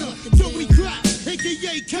torture. Joey Crack,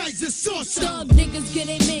 aka Kaiser Saucer. Thug niggas get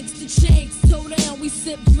a mix, the chinks. Toe down, we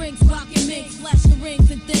sip drinks, rockin' mix, flash the rings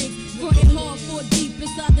and things. Running hard for deep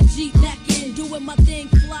inside the Jeep, neckin'. Doing my thing,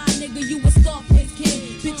 fly nigga, you a Scarface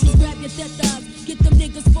kid. Bitches grab your tetas, get them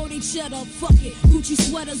niggas for they cheddar. Fuck it, Gucci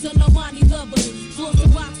sweaters and Armani lovers. Floors the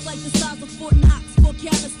rocks like the size of Fort Knox. 4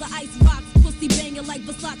 carats, the ice rocks. Pussy banging like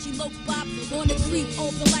Versace low pop. On the creep,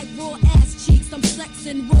 open like raw ass cheeks. I'm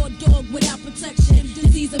sexing, raw dog without protection.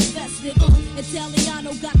 Disease infested,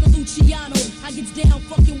 Italiano got the Luciano. I get down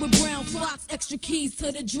fucking with Brown Fox. Extra keys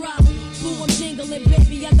to the drop. Boo, I'm jingling,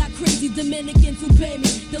 baby. I got crazy Dominicans who pay me.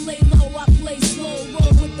 To lay low, I play slow.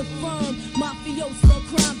 Roll with the firm. Mafioso,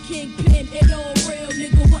 crime kingpin. It all real,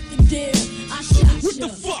 nigga. What the deal? I shot What ya.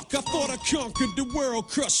 the fuck? I thought I conquered the world.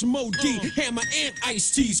 Crush Mo D, Hammer, and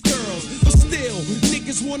Ice-T's girls. But still,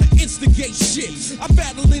 niggas wanna instigate shit. I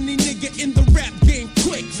battle any nigga in the rap game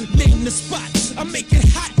quick. Name the spot. I make it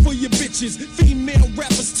hot for your bitches. Female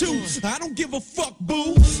rappers too. I don't give a fuck,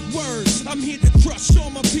 boo. Words, I'm here to crush all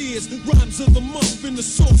my peers. Rhymes of the month in the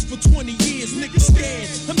source for 20 years. Niggas scared.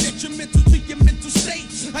 I'm detrimental to your mental state.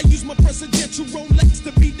 I use my presidential Rolex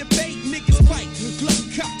to be debate. Niggas fight.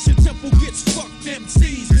 Glock cocks, your temple gets fucked.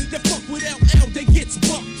 MCs that fuck with LL, they gets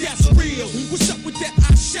bucked. That's real. What's up with that?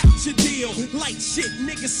 I shot your deal. Light shit,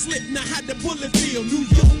 niggas slip. Now how the bullet feel? New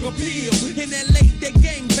York appeal. In LA, they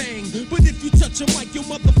gang bang. But if you touch a mic, your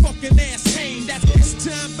motherfucking ass hang. That's this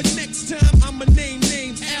time, but next time I'ma name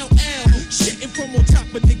names. LL, shitting from on top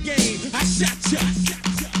of the game. I shot ya.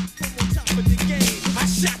 From on top of the game. I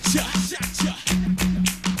shot ya.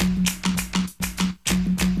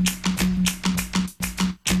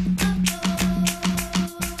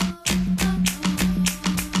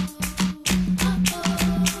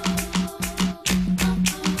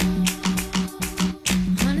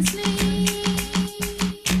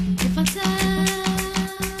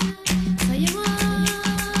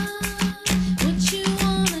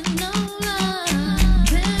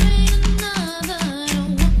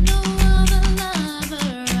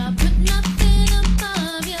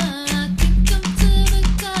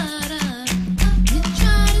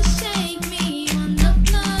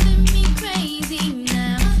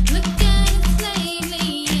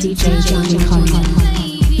 DJ Johnny Carter.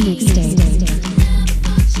 Mixtape.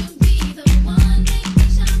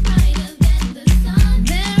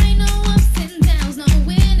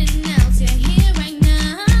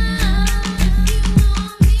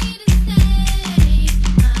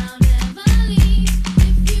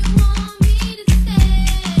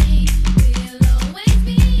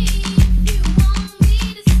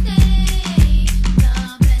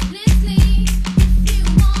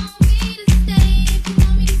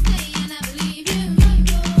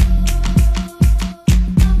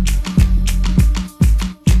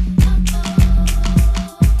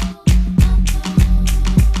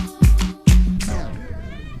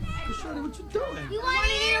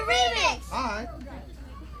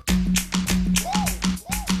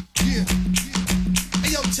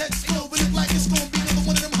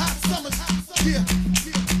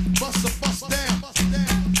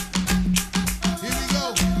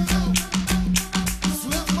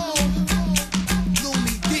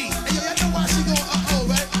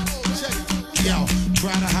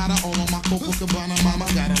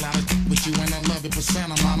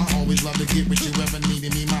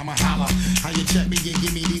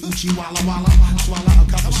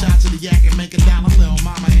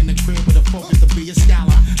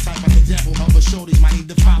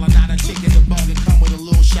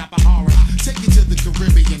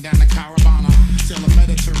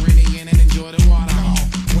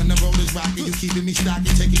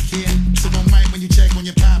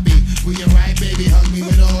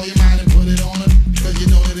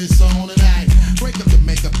 Break up the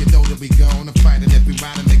makeup, you know that we go on to fight, and if we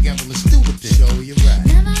riding together, let's do it then.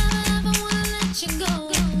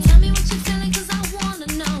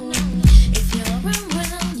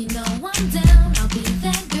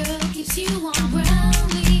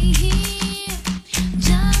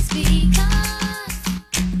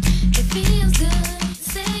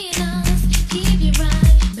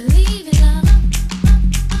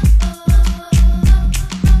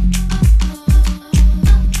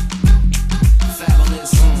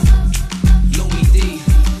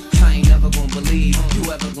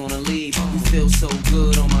 feels so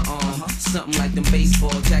good on my arm. Something like them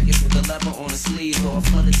baseball jackets with the leather on the sleeve, or a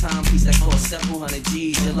flooded timepiece that costs several hundred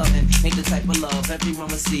G's. Your loving ain't the type of love everyone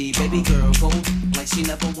will see. Baby girl, go like she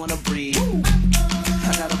never wanna breathe.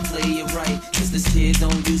 I gotta play it right, cause this kid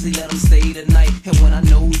don't usually let him stay the night. And when I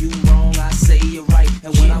know you wrong, I say you're right.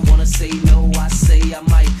 And when I wanna say no, I say I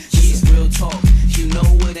might. She's real talk, you know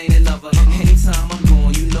it ain't another. Anytime I'm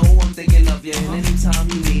gone, you know I'm thinking of you. And anytime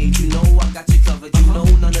you need, you know I got you covered. You know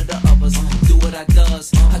none of the others do what I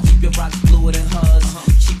does. I keep your rocks fluid and hers,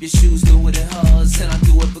 keep your shoes newer than hers. And I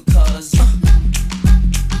do it because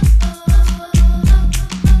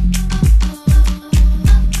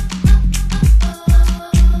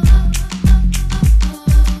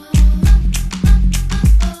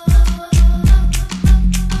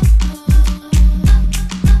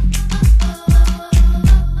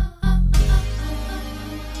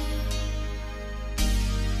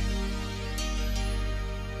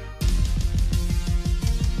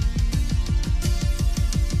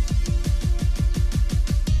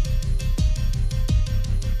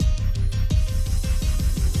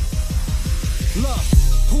Look,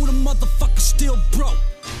 who the motherfucker still broke?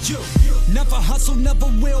 You. Never hustle, never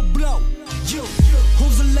will blow. You.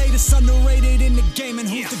 Who's the latest underrated in the game and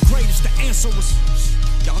who's the greatest? The answer was,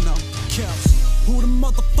 y'all know, Kels. Who the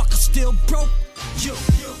motherfucker still broke? You.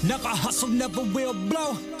 Never hustle, never will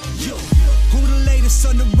blow. You. Who the latest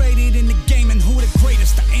underrated in the game and who the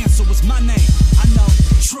greatest? The answer was my name. I know,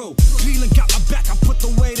 true. Cleveland got my back, I put the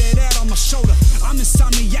weight of that on my shoulder. I'm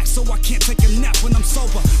insomniac, so I can't take a nap when I'm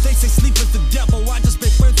sober. They say sleep is the devil, I just been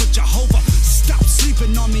friends with Jehovah. Stop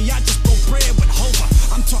sleeping on me, I just broke bread with Hova.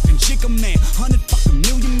 I'm talking Jigga man, 100 fucking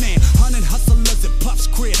million man, 100 hustlers at Puff's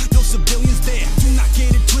crib, no civilians there. Do not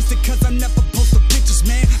get it twisted, cause I never post the pictures,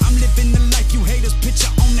 man. I'm living the life you haters picture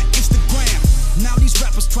on the Instagram. Now these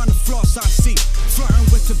rappers trying to floss, I see. Flirting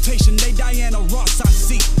with temptation, they Diana Ross, I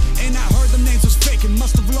see. And I heard them names was fake and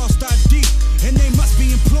must have lost ID. And they must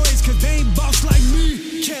be employees, cause they ain't boss like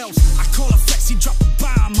me. Kels, I call a flex, he drop a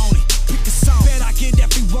bomb on it. Pick a song, bet I get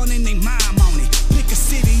everyone in they mime on it. Pick a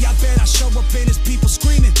city, I bet I show up and it's people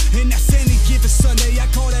screaming. And that's any given Sunday, I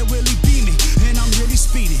call that Willie Beaming. And I'm really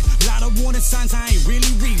speeding, lot of warning signs I ain't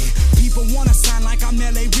really reading. People wanna sign like I'm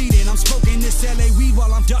LA reading. I'm smoking this LA weed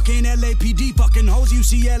while I'm ducking LAPD. Fucking hoes,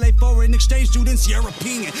 UCLA foreign exchange students,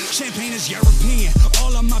 European. Champagne is European,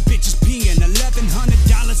 all of my bitches peeing.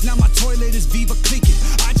 $1,100, now my toilet is Viva clicking.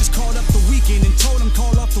 I just called up the weekend and told them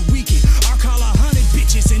call off the weekend. I call 100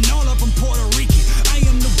 bitches and all of them Puerto Rican. I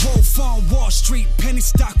am the wolf on Wall Street, penny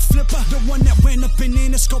stock flipper. The one that went up in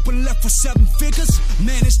the scope and left for 7 figures.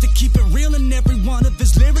 Managed to keep it real in every one of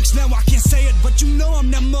his lyrics. Now I can't say it, but you know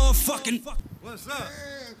I'm that motherfucking. What's up?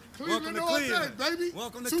 Welcome to all Cleveland. day, baby.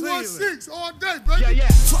 Welcome to 216 all day, baby.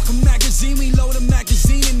 Fuck a magazine, we load a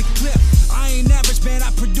magazine in the clip. I ain't average, man,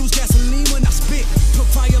 I produce gasoline when I spit. Put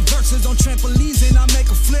fire verses on trampolines and I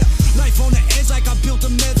make a flip. Life on the edge like I built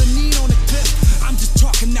a mezzanine on the cliff. I'm just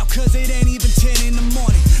talking now cause it ain't even 10 in the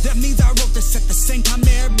morning. That means I wrote this at the same time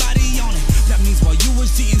everybody on it. That means while you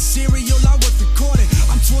was eating cereal, I was recording.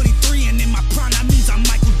 I'm 23 and in my prime, that means I'm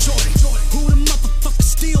Michael Jordan. Who the motherfucker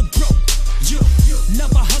still broke? You.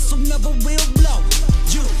 Never hustle, never will blow.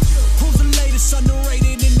 You. Who's the latest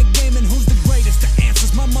underrated in the game and who's the greatest? The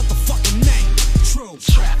answer's my motherfucking name. True.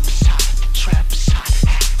 Trap is hot, the trap is hot.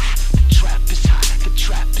 The trap is hot, the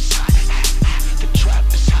trap is hot. The trap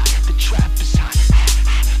is hot, the trap is hot.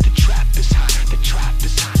 The trap is hot, the trap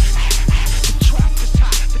is hot. The trap is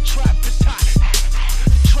hot, the trap is hot.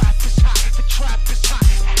 The trap is hot, the trap is hot.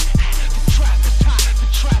 The trap is hot,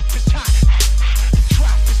 the trap is hot. The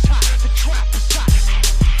trap is hot, the trap is hot.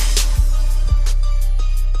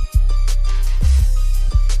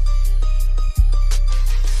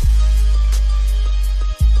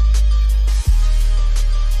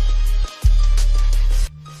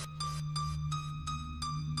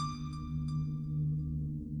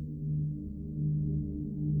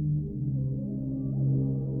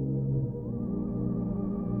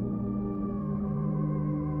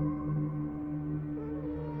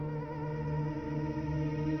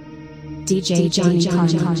 DJ Johnny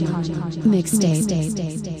Carter. Mixtape.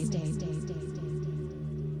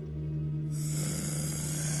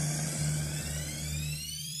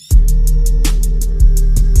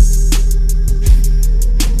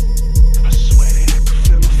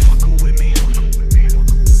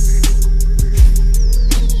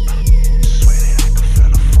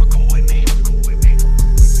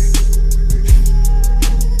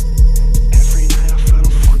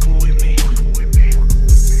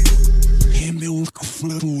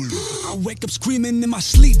 I wake up up screaming in my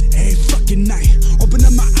sleep every fucking night. Open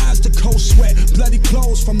up my eyes to cold sweat, bloody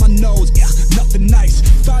clothes from my nose. Yeah, nothing nice.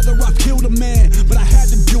 Father, I killed a man, but I had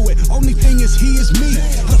to do it. Only thing is, he is me.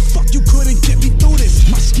 How the fuck you couldn't get me through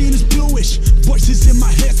this? My skin is bluish, voices in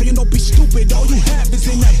my head saying don't be stupid. All you have is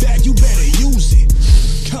in that bag, you better use it.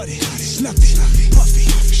 Cut it, snuff it, puff it,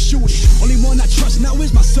 shoot it. Only one I trust now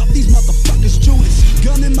is myself. These motherfuckers Judas.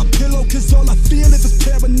 Gun in my pillow, cause all I feel is this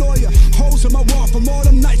paranoia. Holes in my wall from all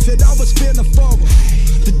them nights that I was feeling forward.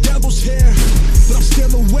 The devil's here, but I'm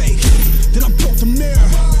still awake. Then I broke the mirror,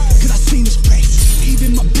 cause I seen his face.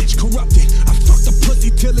 Even my bitch corrupted. I fucked the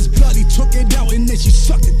pussy till it's bloody. Took it out and then she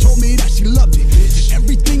sucked it. Told me that she loved it.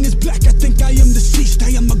 Everything is black, I think I am deceased.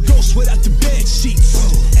 I am a ghost without the bed sheets.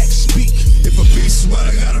 X-speak. If a beast is what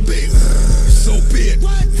I gotta be, so be it.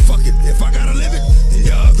 Fuck it, if I gotta live it, then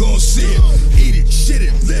y'all gon' see it. Eat it, shit it,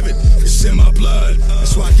 live it, it's in my blood.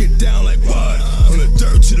 That's why I get down like mud, from the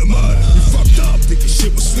dirt to the mud. You fucked up, thinking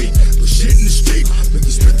shit was sweet, but shit in the street, make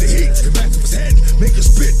you spit the heat, get back to his head, make you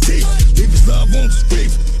spit teeth. Leave his love on his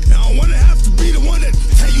grief. Now I don't wanna have to be the one that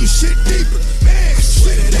tell you shit deeper. Man,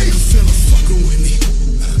 shit it ain't feeling fucking with me.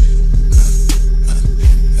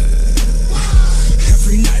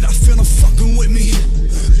 Every night I feel I'm fucking with me.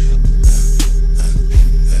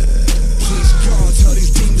 Please God, tell these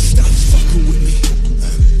demons stop fucking with me.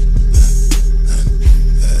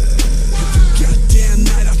 Every goddamn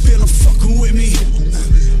night I feel I'm fucking with me.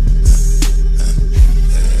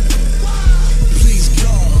 Please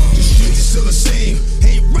God, the streets is still the same.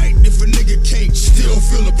 Ain't right if a nigga can't still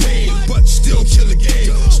feel the pain, but still kill the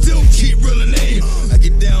game, still keep real name. I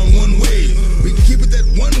get down one way, we can keep it that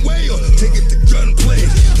one way or take it to gunplay.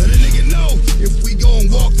 Let a nigga know if we gon'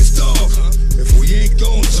 walk this dog, if we ain't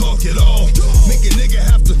gon' talk at all. Make a nigga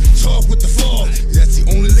have to talk with the fall. That's the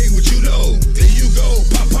only language you know. There you go,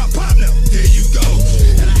 pop, pop, pop now. There you go.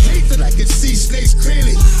 And I hate that I can see snakes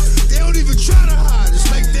clearly. They don't even try to hide. It's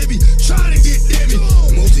like they be trying to get near me.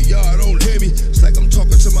 Most of y'all don't hear me. It's like I'm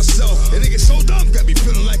talking to myself. And they get so dumb, got me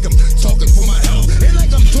feeling like I'm talking for my health. Ain't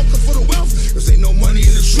like I'm talking for the wealth. Cause ain't no money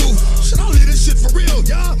in the truth. Should I leave this shit for real?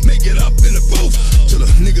 Y'all make it up in the booth till a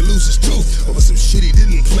nigga loses truth over some shit he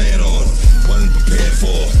didn't plan on, wasn't prepared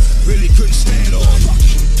for, really couldn't stand on.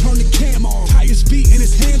 Turn the cam on, tie his feet and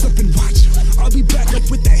his hands up and watch him. I'll be back up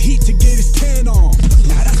with that heat to get his tan on.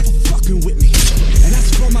 Now that's for fucking with me, and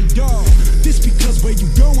that's for my dog. This because where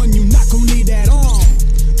you going, you not gon' need that on.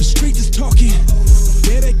 The streets is talking,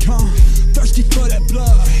 there they come, thirsty for that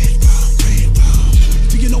blood.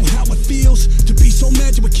 Do you know how it feels to be so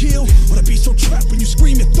mad you would kill, or to be so trapped when you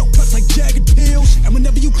scream your throat cuts like jagged pills? And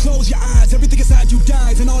whenever you close your eyes, everything inside you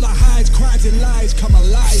dies, and all the hides, crimes, and lies come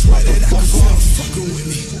alive. Right at that fucking with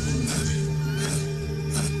me.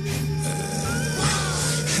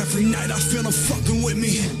 Every night I feel I'm fucking with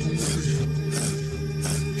me.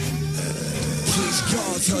 Please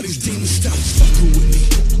God, tell these demons stop fucking with me.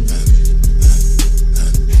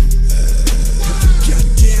 Every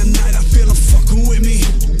goddamn night I feel I'm fucking with me.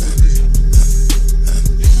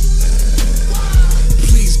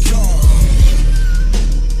 Please God.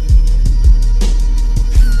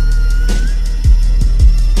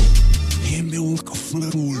 Hear me with a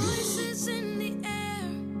flood.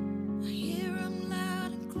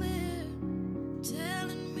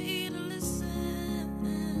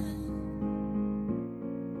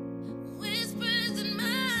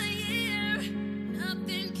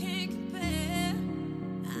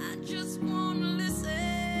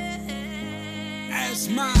 As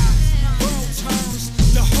my world turns,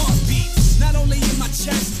 the heart beats, not only in my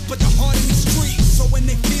chest, but the heart in the street. So when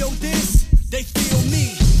they feel this, they feel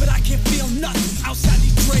me, but I can't feel nothing outside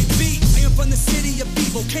these Dre beats. I am from the city of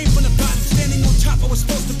evil, came from the bottom, standing on top. I was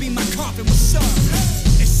supposed to be my coffin. What's up?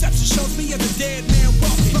 Exception shows me as a dead man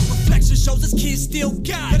walking, but reflection shows this kid still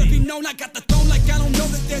got it. Better be known I got the throne like I don't know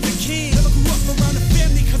that there's a king. Never grew up around a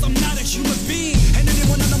family cause I'm not a human being. And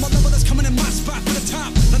anyone on my level that's coming in my spot for the top,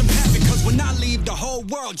 let them have it cause when I leave the whole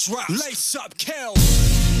world drops. Lace up, kill.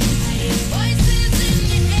 Voices in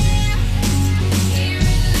the air, hear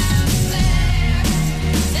it loud and clear,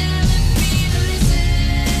 telling me to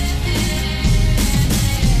listen.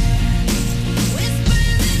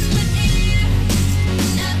 Whispers in my ear,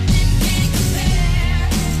 nothing can compare.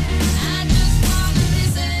 I just wanna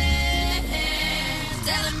listen,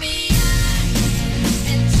 telling me I'm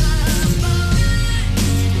in trouble,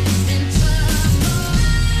 in trouble,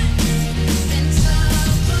 in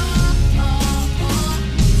trouble.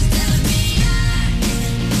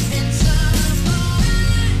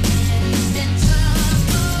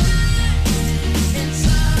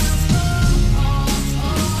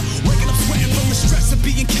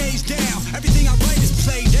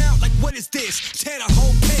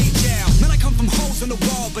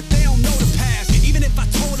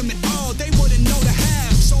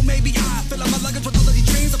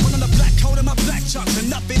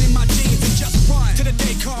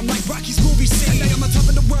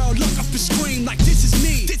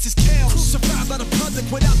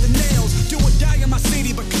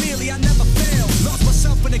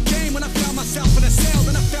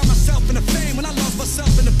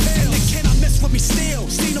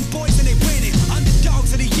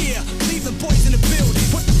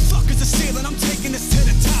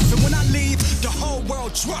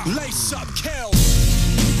 drop. Lace up, kill.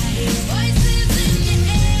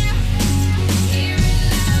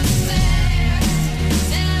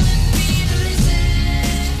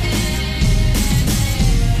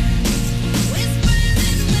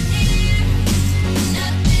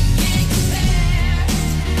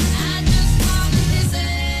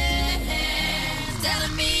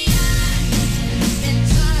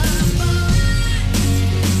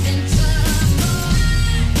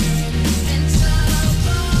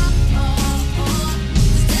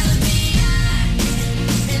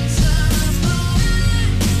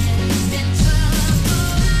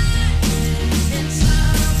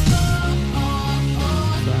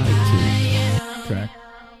 Track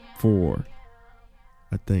 4,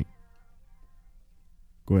 I think.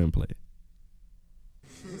 Go ahead and play it.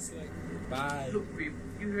 Look, people,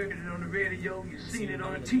 you heard it on the radio, you seen it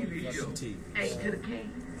on the TV show. A to the K.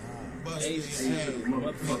 A to the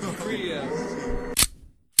motherfucking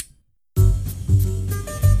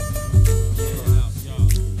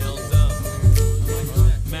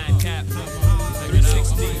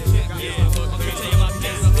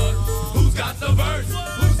Who's got the verse?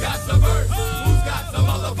 Who's got the verse? Who's got the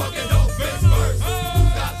motherfucking dopest verse?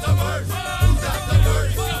 Who's got the verse? Who's got the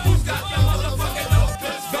verse? Who's got the motherfucking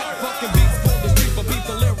dopest verse? Fucking beats for the street, but beat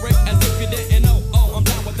the lyric as if you didn't know. Oh, I'm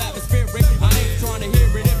down with atmospheric. I ain't trying to hear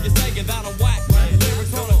it if you're saying that I'm whack.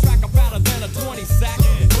 Lyrics on a track, I'm fatter than a 20 sack.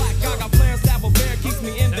 Black Gaga playing Sabo Bear keeps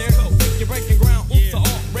me in there. Think you're breaking ground, oops, I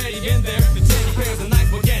already been there. 10 pairs of nights,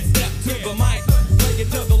 but can't step to the mic. Play it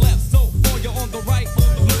to the left, so for you on the right.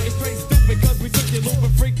 Looking straight stupid, cause we took your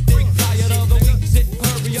looping freak dick. Tired of the weak shit,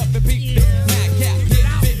 hurry up and peep this. Mad cat, hit,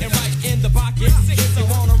 fitting right in the pocket. If you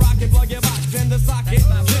wanna rock it, plug your box in the socket.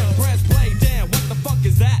 Then press play, damn, what the fuck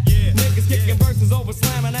is that? Niggas kicking verses over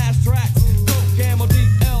slamming ass tracks. Coke, Camel, D,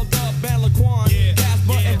 L, Dub, and Laquan. Gas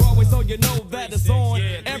button, Broadway, so you know that it's on.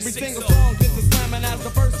 Every single song, this is slamming as the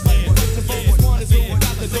first play. Question for which one is who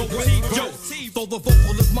got the dope with Yo, so the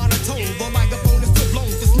vocal is monotone, the microphone is still blown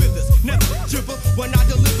to smithers. Never shiver when I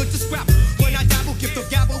deliver to scrap. When I dabble, give the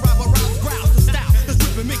gabble, rabble, rouse, growls, the style. That's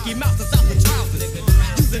ripping Mickey Mouse is out the trousers.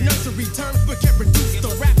 Using nursery terms, but can't produce the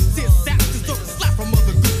rap. See a sap, just don't slap from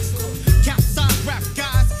other groups. Capsize rap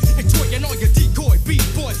guys, enjoying all your decoy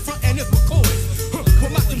B-boys, frontin' is McCoys. With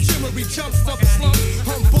my some shimmery chumps, fucking slums.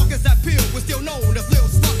 Humbuckers that peel, we're still known as little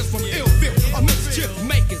sluggers from Illville. A mischief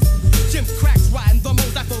makers. Jim cracks riding the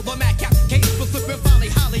Mozart for the mad cap. Case for slipping volley,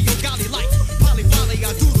 holly, or golly like Polly volley.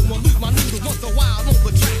 I doodle and lose my noodle once a while on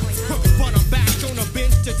the track. But I'm back on a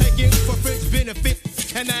bench to take in for fringe benefit.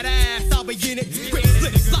 And that ass, I'll be in it. Quick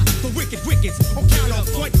slip, slot, the wicked wickets. On count of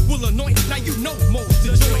point, will anoint. Now you know most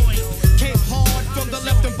to join. Came hard from the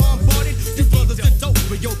left and bombarded. You brothers are dope,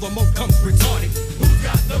 but yo, the mo comes retarded. Who's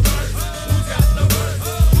got the verse? Who's got the verse?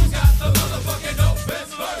 Who's got the motherfucking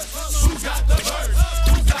dopest verse? Who's got the verse?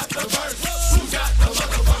 Who's got the verse? Who's got the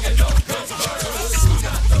motherfucking dopest verse? Who's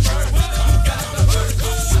got the verse? Who's got the verse?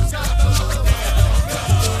 Who's got the motherfucking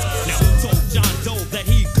Now who told John Doe that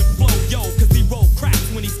he could flow, yo? Cause he rolled cracks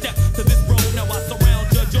when he stepped to this road. Now I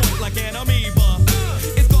surround your joint like an amoeba.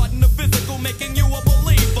 It's guarding the physical, making you a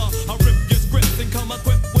believer. I rip your scripts and come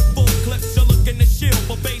equipped with full clips. You're looking to shield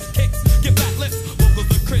for bass kicks. Get back lifts, vocals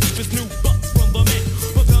are crisp as new bucks from the mint.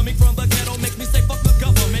 But coming from the ghetto makes me say fuck the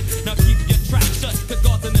government. Now keep your trap shut, cause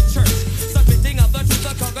God's in the church. Submitting other to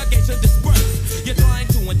the congregation dispersed. You're trying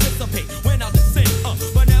to anticipate when I descend,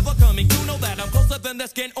 but never coming to know that I'm closer than the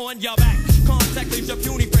skin on your back. Contact leaves your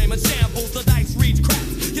puny frame and shambles. The dice reach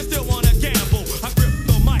cracks, you still wanna gamble. I grip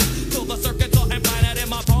the mic till the circuits are implanted in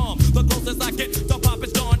my palm. The closest I get to pop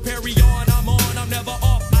is Dawn Perry on. I'm never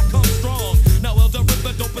off, I come strong. Now I'll rip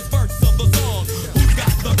the dopest verse of the song. Who's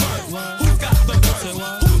got the verse? Who's got the verse?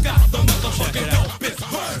 Who's got the motherfucking dopest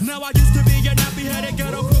verse? Now I used to be a nappy-headed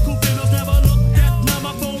ghetto crook who females never looked at. Now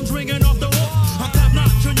my phone's ringing off the hook. I'm top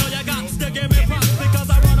notch, you know you got to give me props because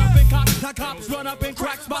I run up in cops. Now cops run up in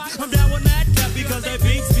crack spots. I'm down with that cat because they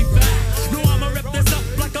beats me fat. No, I'ma rip this up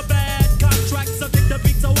like a bad contract. So kick the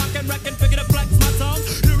beat so I can wreck and figure to flex my tongue.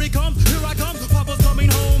 Here he come, here I come. Papa's coming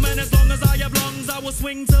home, and as long as I have lungs, I will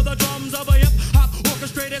swing to the drums of a hip-hop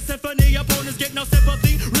orchestrated symphony. Opponents get no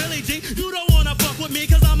sympathy. Really, G, you don't wanna fuck with me,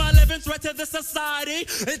 cause I'm a living threat to the society.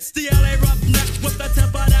 It's the LA roughneck with the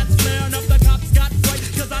temper that's flaring up. The cops got fright,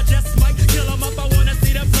 cause I just might kill them up. I wanna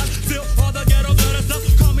see them blood, feel all the ghetto gutter stuff.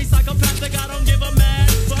 Call me psychopathic, I don't give a mad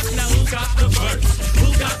fuck. Now who got the verse? Who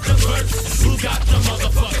got the verse? Who got the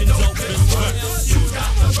motherfucking dopest verse? Who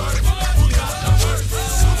got the verse? Who got the verse?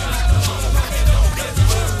 Who got the motherfucking dopest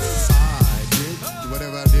verse? I did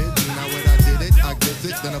whatever I did, now when I did it, I gets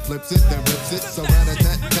it, then I flips it, then rips it. So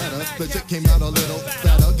rat-a-tat-tat-a, the chick came out a little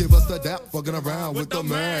fatter. Give us the dap fucking around with the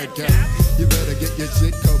mad cat. You better get your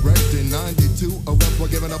shit correct. In 92, a rep for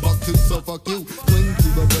giving a buck to, so fuck you. Cling to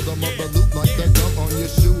the rhythm of the loop like the gum on your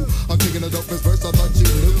shoe. I'm kicking the dopest verse, I thought you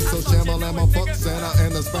knew. So Shambhala, fuck Santa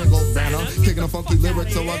and the Spangled Banner. Kicking a funky lyric,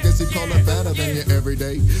 so I guess you call it better than you every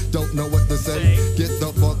day. Don't know what to say, get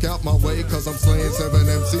the fuck out my way, cause I'm slaying 7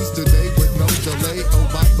 MCs today with no delay. Oh,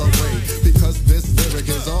 by the way, because this lyric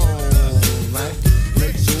is all right.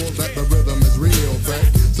 Make sure that the rhythm is real, right?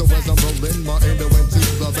 So as I'm rolling my endo into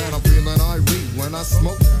the band, I'm feeling irate when I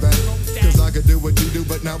smoke that. Cause I could do what you do,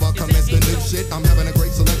 but now I'll commence the new shit. I'm having a great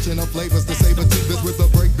selection of flavors to savor to this with the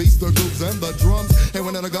break beats, the grooves, and the drums. And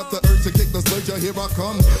when I got the urge to kick the sledge, here I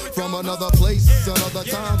come from another place, another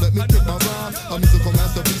time. Let me kick my rhyme, a musical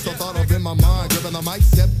masterpiece I thought of in my mind. Gripping the mic,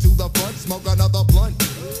 step to the front, smoke another blunt.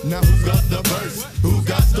 Now who got the verse? Who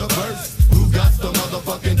got the verse? Who got the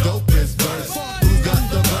motherfucking dopest verse? Who got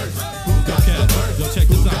the verse? Who got the verse? Yo, check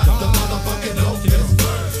this Who out, got the motherfucking dopest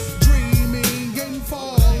verse? Dreaming and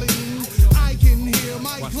falling, I can hear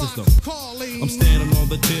my clock calling. I'm standing on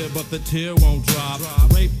the tear, but the tear won't drop.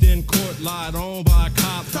 Raped in court, lied on by a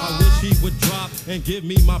cop. I wish he would drop and give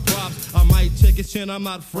me my props. I might check his chin, I'm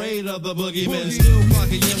not afraid of the boogeyman. Still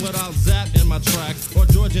clocking in without Zap in my track or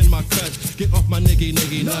George in my cut. Get off my niggy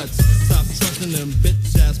nuts. Stop trusting them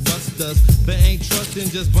bitch ass busters. They ain't trusting,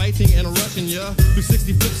 just biting and rushing ya.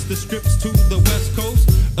 360 flips the scripts to the West Coast.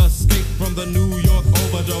 Escape from the New York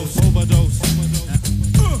overdose.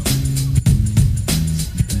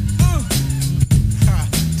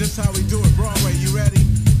 This how we do it, Broadway, you ready?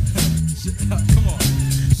 Come on.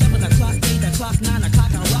 7 o'clock, 8 o'clock, 9 o'clock,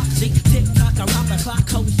 I rock, see. Tick tock, I rock the clock,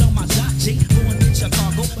 codes on my jock, G. Born in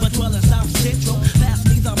Chicago, but dwell in South Central. Pass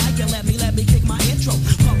me the mic and let me kick my intro.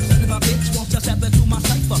 Punk son of a bitch wants to step into my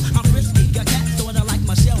cipher. I'm frisky, a cat sorta like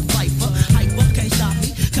Michelle Pfeiffer. Hyper can't stop me,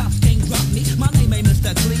 cops can't drop me. My name ain't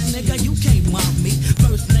Mr. Clean, nigga, you can't mob me.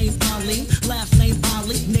 First name Ali, last name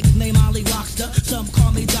Ali, nickname Ali Rockster. Some call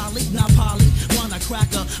me Dolly, not Polly. Wanna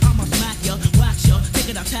cracker, I'ma smack ya, wax ya, take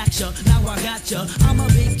it, attack ya. Now I got ya. I'm a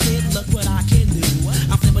big kid, look what I can do.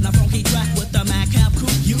 I'm flipping a funky track with the Mac Cab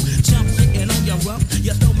crew. You jump sitting on your rump,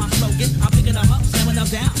 you stole my slogan. I'm picking them up, slamming them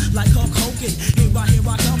down like Hulk Hogan. Here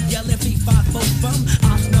I come, yelling feet 5 4 from.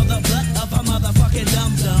 I smell the blood of a motherfucking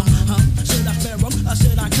dum dum. Should I spare 'em or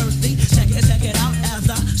should I curse thee? Check it out as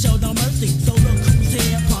I show no mercy. So look who's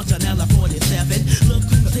here, Punchinella 47. Look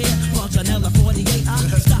who's here, Punchinella 48.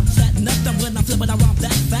 I stop setting up them when I'm flipping around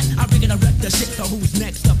that fat. I bring it a wreck the shit, so who's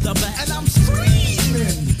next up the back? And I'm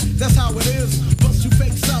screaming. That's how it is. Bust you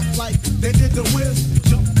fakes out like they did the Wiz.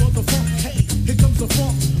 Jump for the funk, hey, here comes the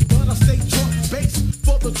funk. But I stay trunk, bass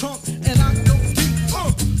for the trunk, and I go deep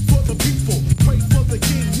for the people. Pray for the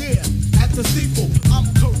king, yeah. At the steeple, I'm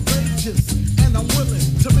courageous and I'm willing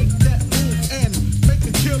to make that move and make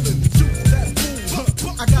a killing. Shoot that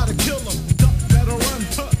fool, I gotta kill him. Duck, better run,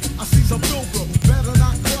 I see some pilgrim. Better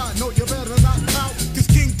not cry, no, you better not pout. Cause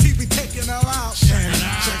King T be taking her out. Check it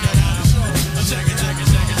out, check it out. Check it, check it,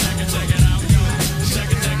 check it, check it, check it out. Check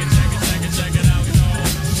it, check it, check it, check it, check it out.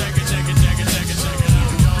 Check it, check it, check it, check it, check it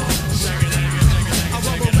out. Check it, check it, check it, check it. I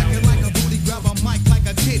rub a record like a booty, grab a mic like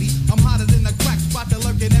a titty. I'm hotter than a crack spot that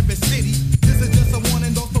lurk in every city. This is just a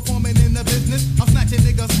warning, those performing in the business. I'm snatching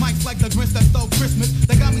niggas' mics like the Grinch that stole Christmas.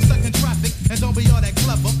 They got me stuck in traffic and don't be all that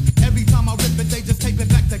clever. Every time I rip it, they just tape it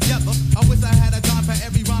back together. I wish I had a dime for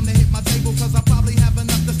every rhyme that hit my table, cause I probably have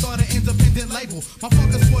enough to start an independent label. My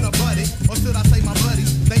fuckers for the buddy, or should I say my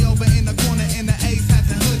buddies? They over in the corner in the A's,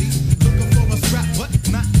 hats, and hoodies. Looking for a scrap, but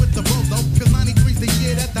not with the bros though. Cause 93's the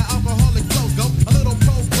year that the alcoholic flows go. A little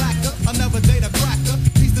pro-blacker, I never date a cracker.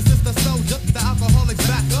 Piece the sister soldier, the alcoholic's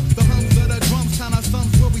back up. The hums of the drums, kinda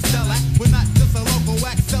sums where we sell at. We're not just a local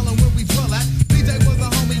act, selling where we drill at. DJ was a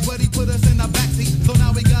homie, but he put us in the backseat. So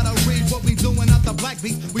now we gotta read what we doing out the black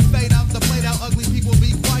beat. We stay